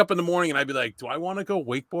I'd wake up in the morning and I'd be like, do I want to go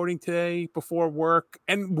wakeboarding today before work?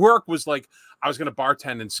 And work was like, I was going to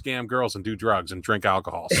bartend and scam girls and do drugs and drink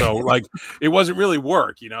alcohol. So like, it wasn't really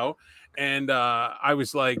work, And I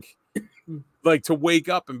was like to wake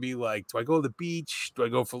up and be like, do I go to the beach? Do I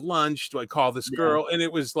go for lunch? Do I call this girl? And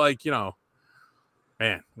it was like,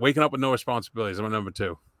 man, waking up with no responsibilities. I'm a number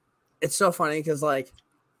 2. It's so funny because like,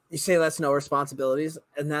 you say that's no responsibilities,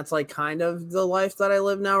 and that's like kind of the life that I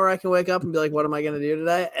live now, where I can wake up and be like, what am I going to do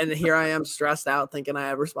today? And here I am stressed out thinking I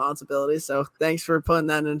have responsibilities. So thanks for putting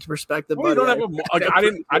that into perspective. Well,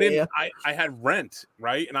 I had rent,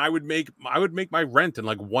 right? And I would make my rent in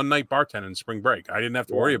like one night bartending in spring break. I didn't have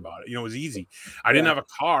to worry about it. It was easy. I didn't have a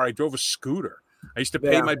car. I drove a scooter. I used to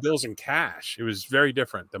pay my bills in cash. It was very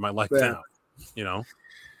different than my life now,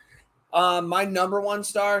 My number 1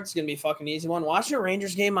 star, it's gonna be a fucking easy one. Watching a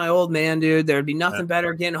Rangers game, my old man, dude. There'd be nothing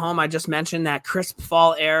better getting home. I just mentioned that crisp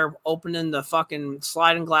fall air, opening the fucking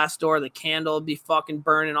sliding glass door, the candle would be fucking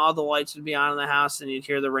burning, all the lights would be on in the house, and you'd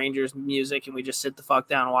hear the Rangers music, and we just sit the fuck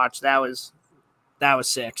down and watch. That was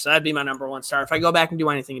sick. So that'd be my number 1 star. If I go back and do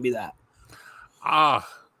anything, it'd be that.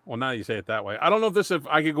 Well, now you say it that way. I don't know if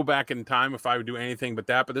I could go back in time if I would do anything but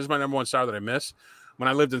that, but this is my number 1 star that I miss. When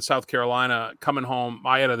I lived in South Carolina, coming home,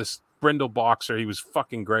 I had this Brindle boxer. He was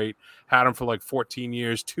fucking great. Had him for like 14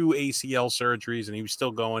 years, 2 ACL surgeries, and he was still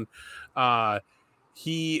going. I'd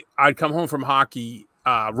come home from hockey,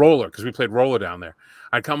 roller, because we played roller down there.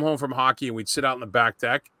 I'd come home from hockey and we'd sit out in the back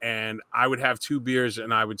deck, and I would have 2 beers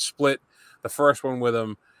and I would split the first one with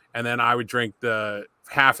him, and then I would drink the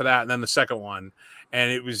half of that and then the second one. And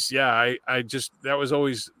it was, that was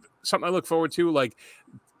always something I look forward to. Like,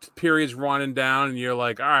 periods running down and you're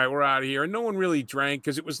like, all right, we're out of here. And no one really drank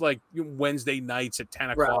because it was like Wednesday nights at 10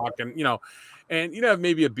 o'clock. And, and you'd have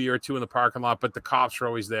maybe a beer or 2 in the parking lot, but the cops were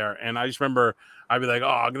always there. And I just remember I'd be like,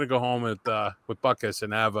 I'm going to go home with Buckus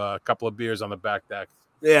and have a couple of beers on the back deck.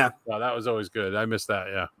 Yeah. So that was always good. I missed that.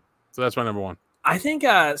 Yeah. So that's my number 1. I think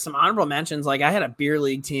some honorable mentions, like I had a beer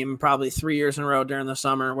league team probably 3 years in a row during the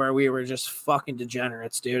summer where we were just fucking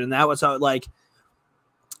degenerates, dude. And that was like,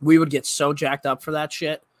 we would get so jacked up for that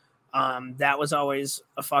shit. That was always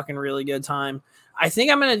a fucking really good time. I think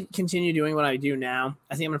I'm going to continue doing what I do now.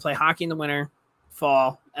 I think I'm going to play hockey in the winter,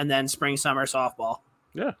 fall, and then spring, summer softball.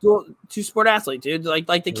 Yeah. 2-sport athlete, dude.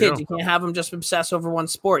 Like the kids, you can't have them just obsess over one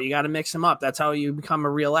sport. You got to mix them up. That's how you become a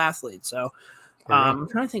real athlete. So I'm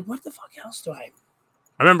trying to think, what the fuck else do I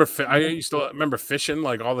I used to remember fishing,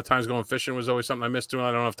 like all the times going fishing was always something I missed doing.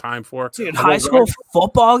 I don't have time for. Dude, high school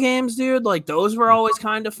football games, dude, like those were always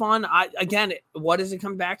kind of fun. What does it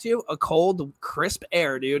come back to? A cold, crisp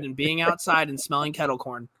air, dude, and being outside and smelling kettle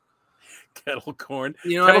corn. Kettle corn.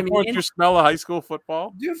 You know what I mean? You smell of high school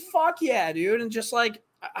football? Dude, fuck yeah, dude. And just like,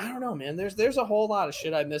 I don't know, man. There's a whole lot of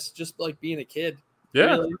shit I miss just like being a kid.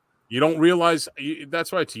 Yeah. Really. You don't realize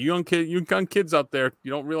that's right. To you young kids out there, you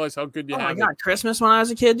don't realize how good you have. Oh my God, Christmas when I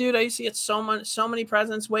was a kid, dude, I used to get so many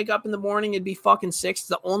presents. Wake up in the morning, it'd be fucking 6. It's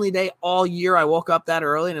the only day all year I woke up that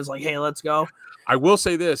early and it's like, hey, let's go. I will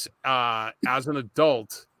say this: as an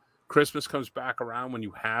adult, Christmas comes back around when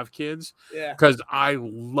you have kids. Yeah. Because I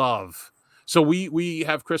love. So we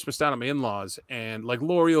have Christmas down at my in-laws, and like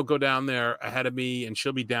Lori will go down there ahead of me, and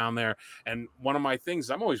she'll be down there. And one of my things,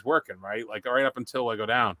 I'm always working, right? Like right up until I go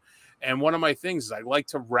down. And one of my things is I like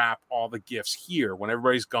to wrap all the gifts here when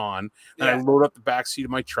everybody's gone, and I load up the back seat of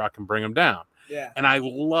my truck and bring them down. Yeah. And I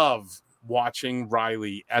love watching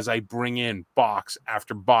Riley as I bring in box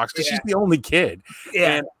after box because she's the only kid.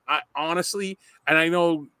 Yeah. And I honestly, and I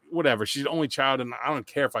know whatever, she's the only child, and I don't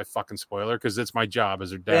care if I fucking spoil her because it's my job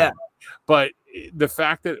as her dad. Yeah. But the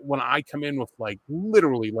fact that when I come in with like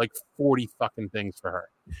literally like 40 fucking things for her,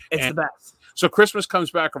 it's the best. So Christmas comes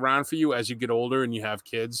back around for you as you get older and you have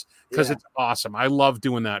kids because it's awesome. I love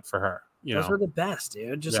doing that for her. Those were the best,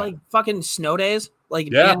 dude. Just like fucking snow days. Like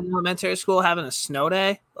being in elementary school, having a snow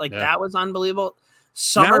day, like that was unbelievable.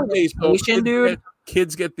 Summer vacation, dude.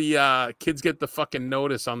 Kids get the fucking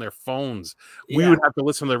notice on their phones. We would have to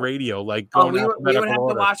listen to the radio, like we would have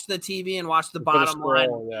to watch the TV and watch the bottom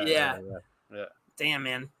line. Yeah. Damn,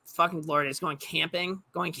 man, fucking glorious. Going camping.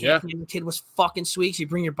 The kid was fucking sweet. So you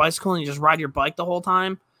bring your bicycle and you just ride your bike the whole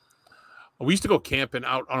time. We used to go camping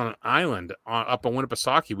out on an island up in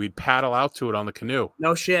Winnipesaukee. We'd paddle out to it on the canoe.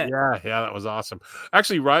 No shit. Yeah, that was awesome.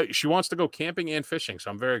 Actually, right, she wants to go camping and fishing, so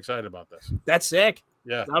I'm very excited about this. That's sick.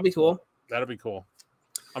 Yeah. That'll be cool. That'll be cool.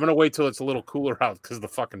 I'm going to wait till it's a little cooler out because of the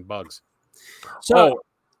fucking bugs. So,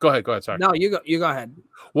 go ahead. Sorry. No, you go ahead.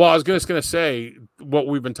 Well, I was just going to say what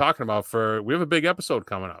we've been talking about we have a big episode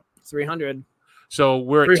coming up. 300. So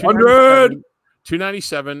we're at 300.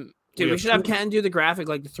 297. Dude, we should have Ken do the graphic,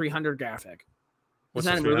 like the 300 graphic. Is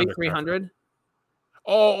that a movie, 300?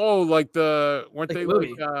 Oh, like weren't they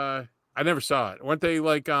movie. Like, I never saw it. Weren't they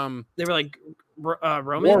like, they were like,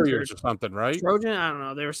 Romans Warriors or something, right? Trojan? I don't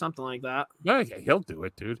know. They were something like that. Yeah, he'll do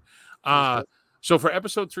it, dude. So for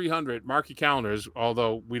episode 300, mark your calendars,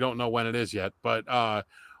 although we don't know when it is yet, but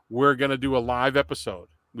we're going to do a live episode,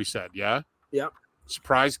 we said, yeah? Yep.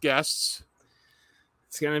 Surprise guests.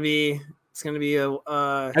 It's going to be a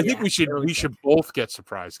I think we should both get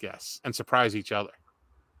surprise guests and surprise each other.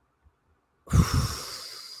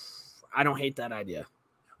 I don't hate that idea.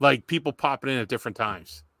 Like people popping in at different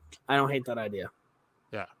times. I don't hate that idea.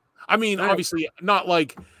 Yeah. I mean, obviously not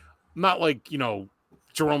like, Jerome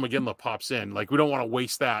McGinley pops in. Like we don't want to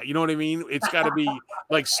waste that. You know what I mean? It's got to be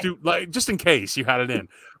like just in case you had it in.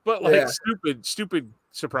 But like stupid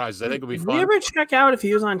surprises. I think it'll be fun. Did we ever check out if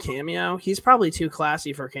he was on Cameo? He's probably too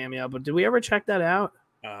classy for Cameo, but did we ever check that out?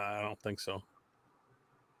 I don't think so.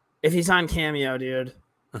 If he's on Cameo, dude,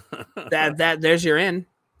 there's your in.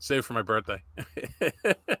 Save for my birthday.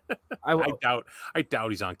 I doubt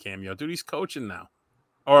he's on Cameo, dude. He's coaching now.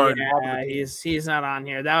 Or he's not on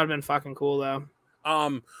here. That would have been fucking cool though.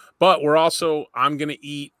 But I'm gonna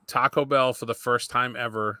eat Taco Bell for the first time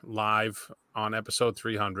ever live on episode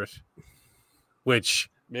 300. Which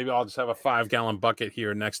maybe I'll just have a 5-gallon bucket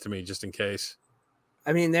here next to me just in case.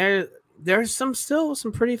 I mean, there's still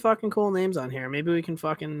some pretty fucking cool names on here. Maybe we can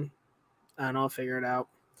figure it out.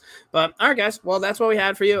 But all right, guys. Well, that's what we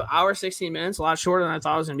had for you. Hour 16 minutes, a lot shorter than I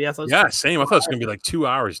thought it was gonna be. Yeah, same. I thought it was gonna be like 2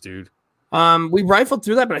 hours, dude. We rifled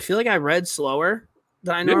through that, but I feel like I read slower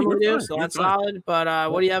than I normally do, so that's solid.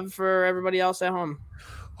 But what do you have for everybody else at home?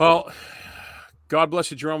 Well, God bless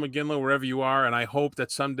you, Jerome McGinley, wherever you are, and I hope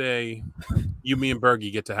that someday you, me, and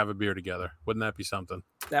Bergie get to have a beer together. Wouldn't that be something?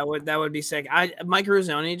 That would be sick. Mike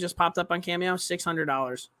Ruzzoni just popped up on Cameo,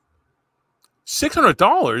 $600.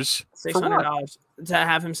 $600? $600 to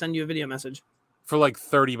have him send you a video message for like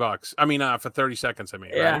 $30. I mean, for 30 seconds. I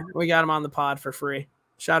mean, yeah, right? We got him on the pod for free.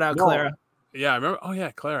 Shout out Clara. Yeah, I remember. Oh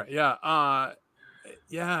yeah, Clara. Yeah.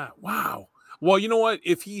 Yeah. Wow. Well, you know what?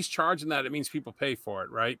 If he's charging that, it means people pay for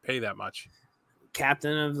it, right? Pay that much.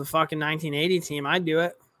 Captain of the fucking 1980 team, I'd do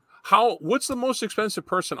it. What's the most expensive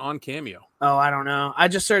person on Cameo? Oh, I don't know. I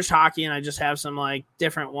just searched hockey and I just have some like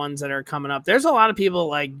different ones that are coming up. There's a lot of people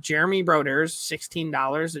like Jeremy Brodeurs,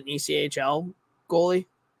 $16, an ECHL goalie. Is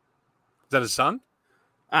that his son?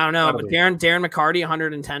 I don't know, but Darren McCarty,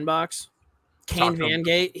 $110. Kane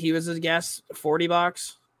Vangate, he was a guest,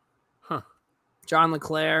 $40. Huh. John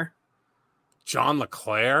LeClaire.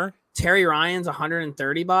 Terry Ryan's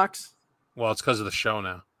 $130. Well, it's because of the show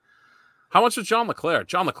now. How much was John LeClaire?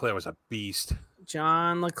 John LeClaire was a beast.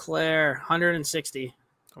 John LeClaire, $160.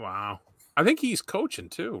 Wow. I think he's coaching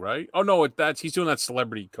too, right? Oh no, he's doing that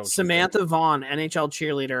celebrity coaching. Samantha Vaughn, NHL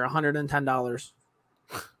cheerleader, $110.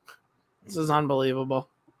 This is unbelievable.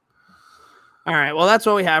 All right, well, that's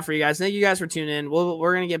what we have for you guys. Thank you guys for tuning in.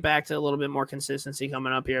 We're going to get back to a little bit more consistency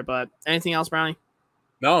coming up here, but anything else, Brownie?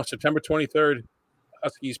 No, September 23rd,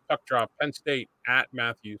 Huskies puck drop, Penn State at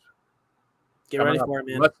Matthews. Get ready for it,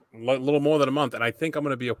 man. A little more than a month, and I think I'm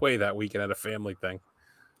going to be away that weekend at a family thing.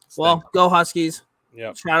 Well, go Huskies.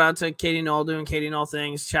 Yep. Shout out to Katie Knoll doing Katie Knoll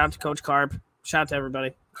things. Shout out to Coach Carp. Shout out to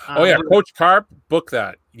everybody. Coach Carp, book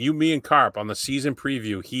that. You, me, and Carp on the season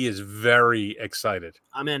preview. He is very excited.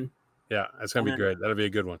 I'm in. Yeah, that's going to be great. That'll be a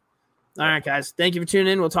good one. All right, guys. Thank you for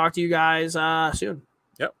tuning in. We'll talk to you guys soon.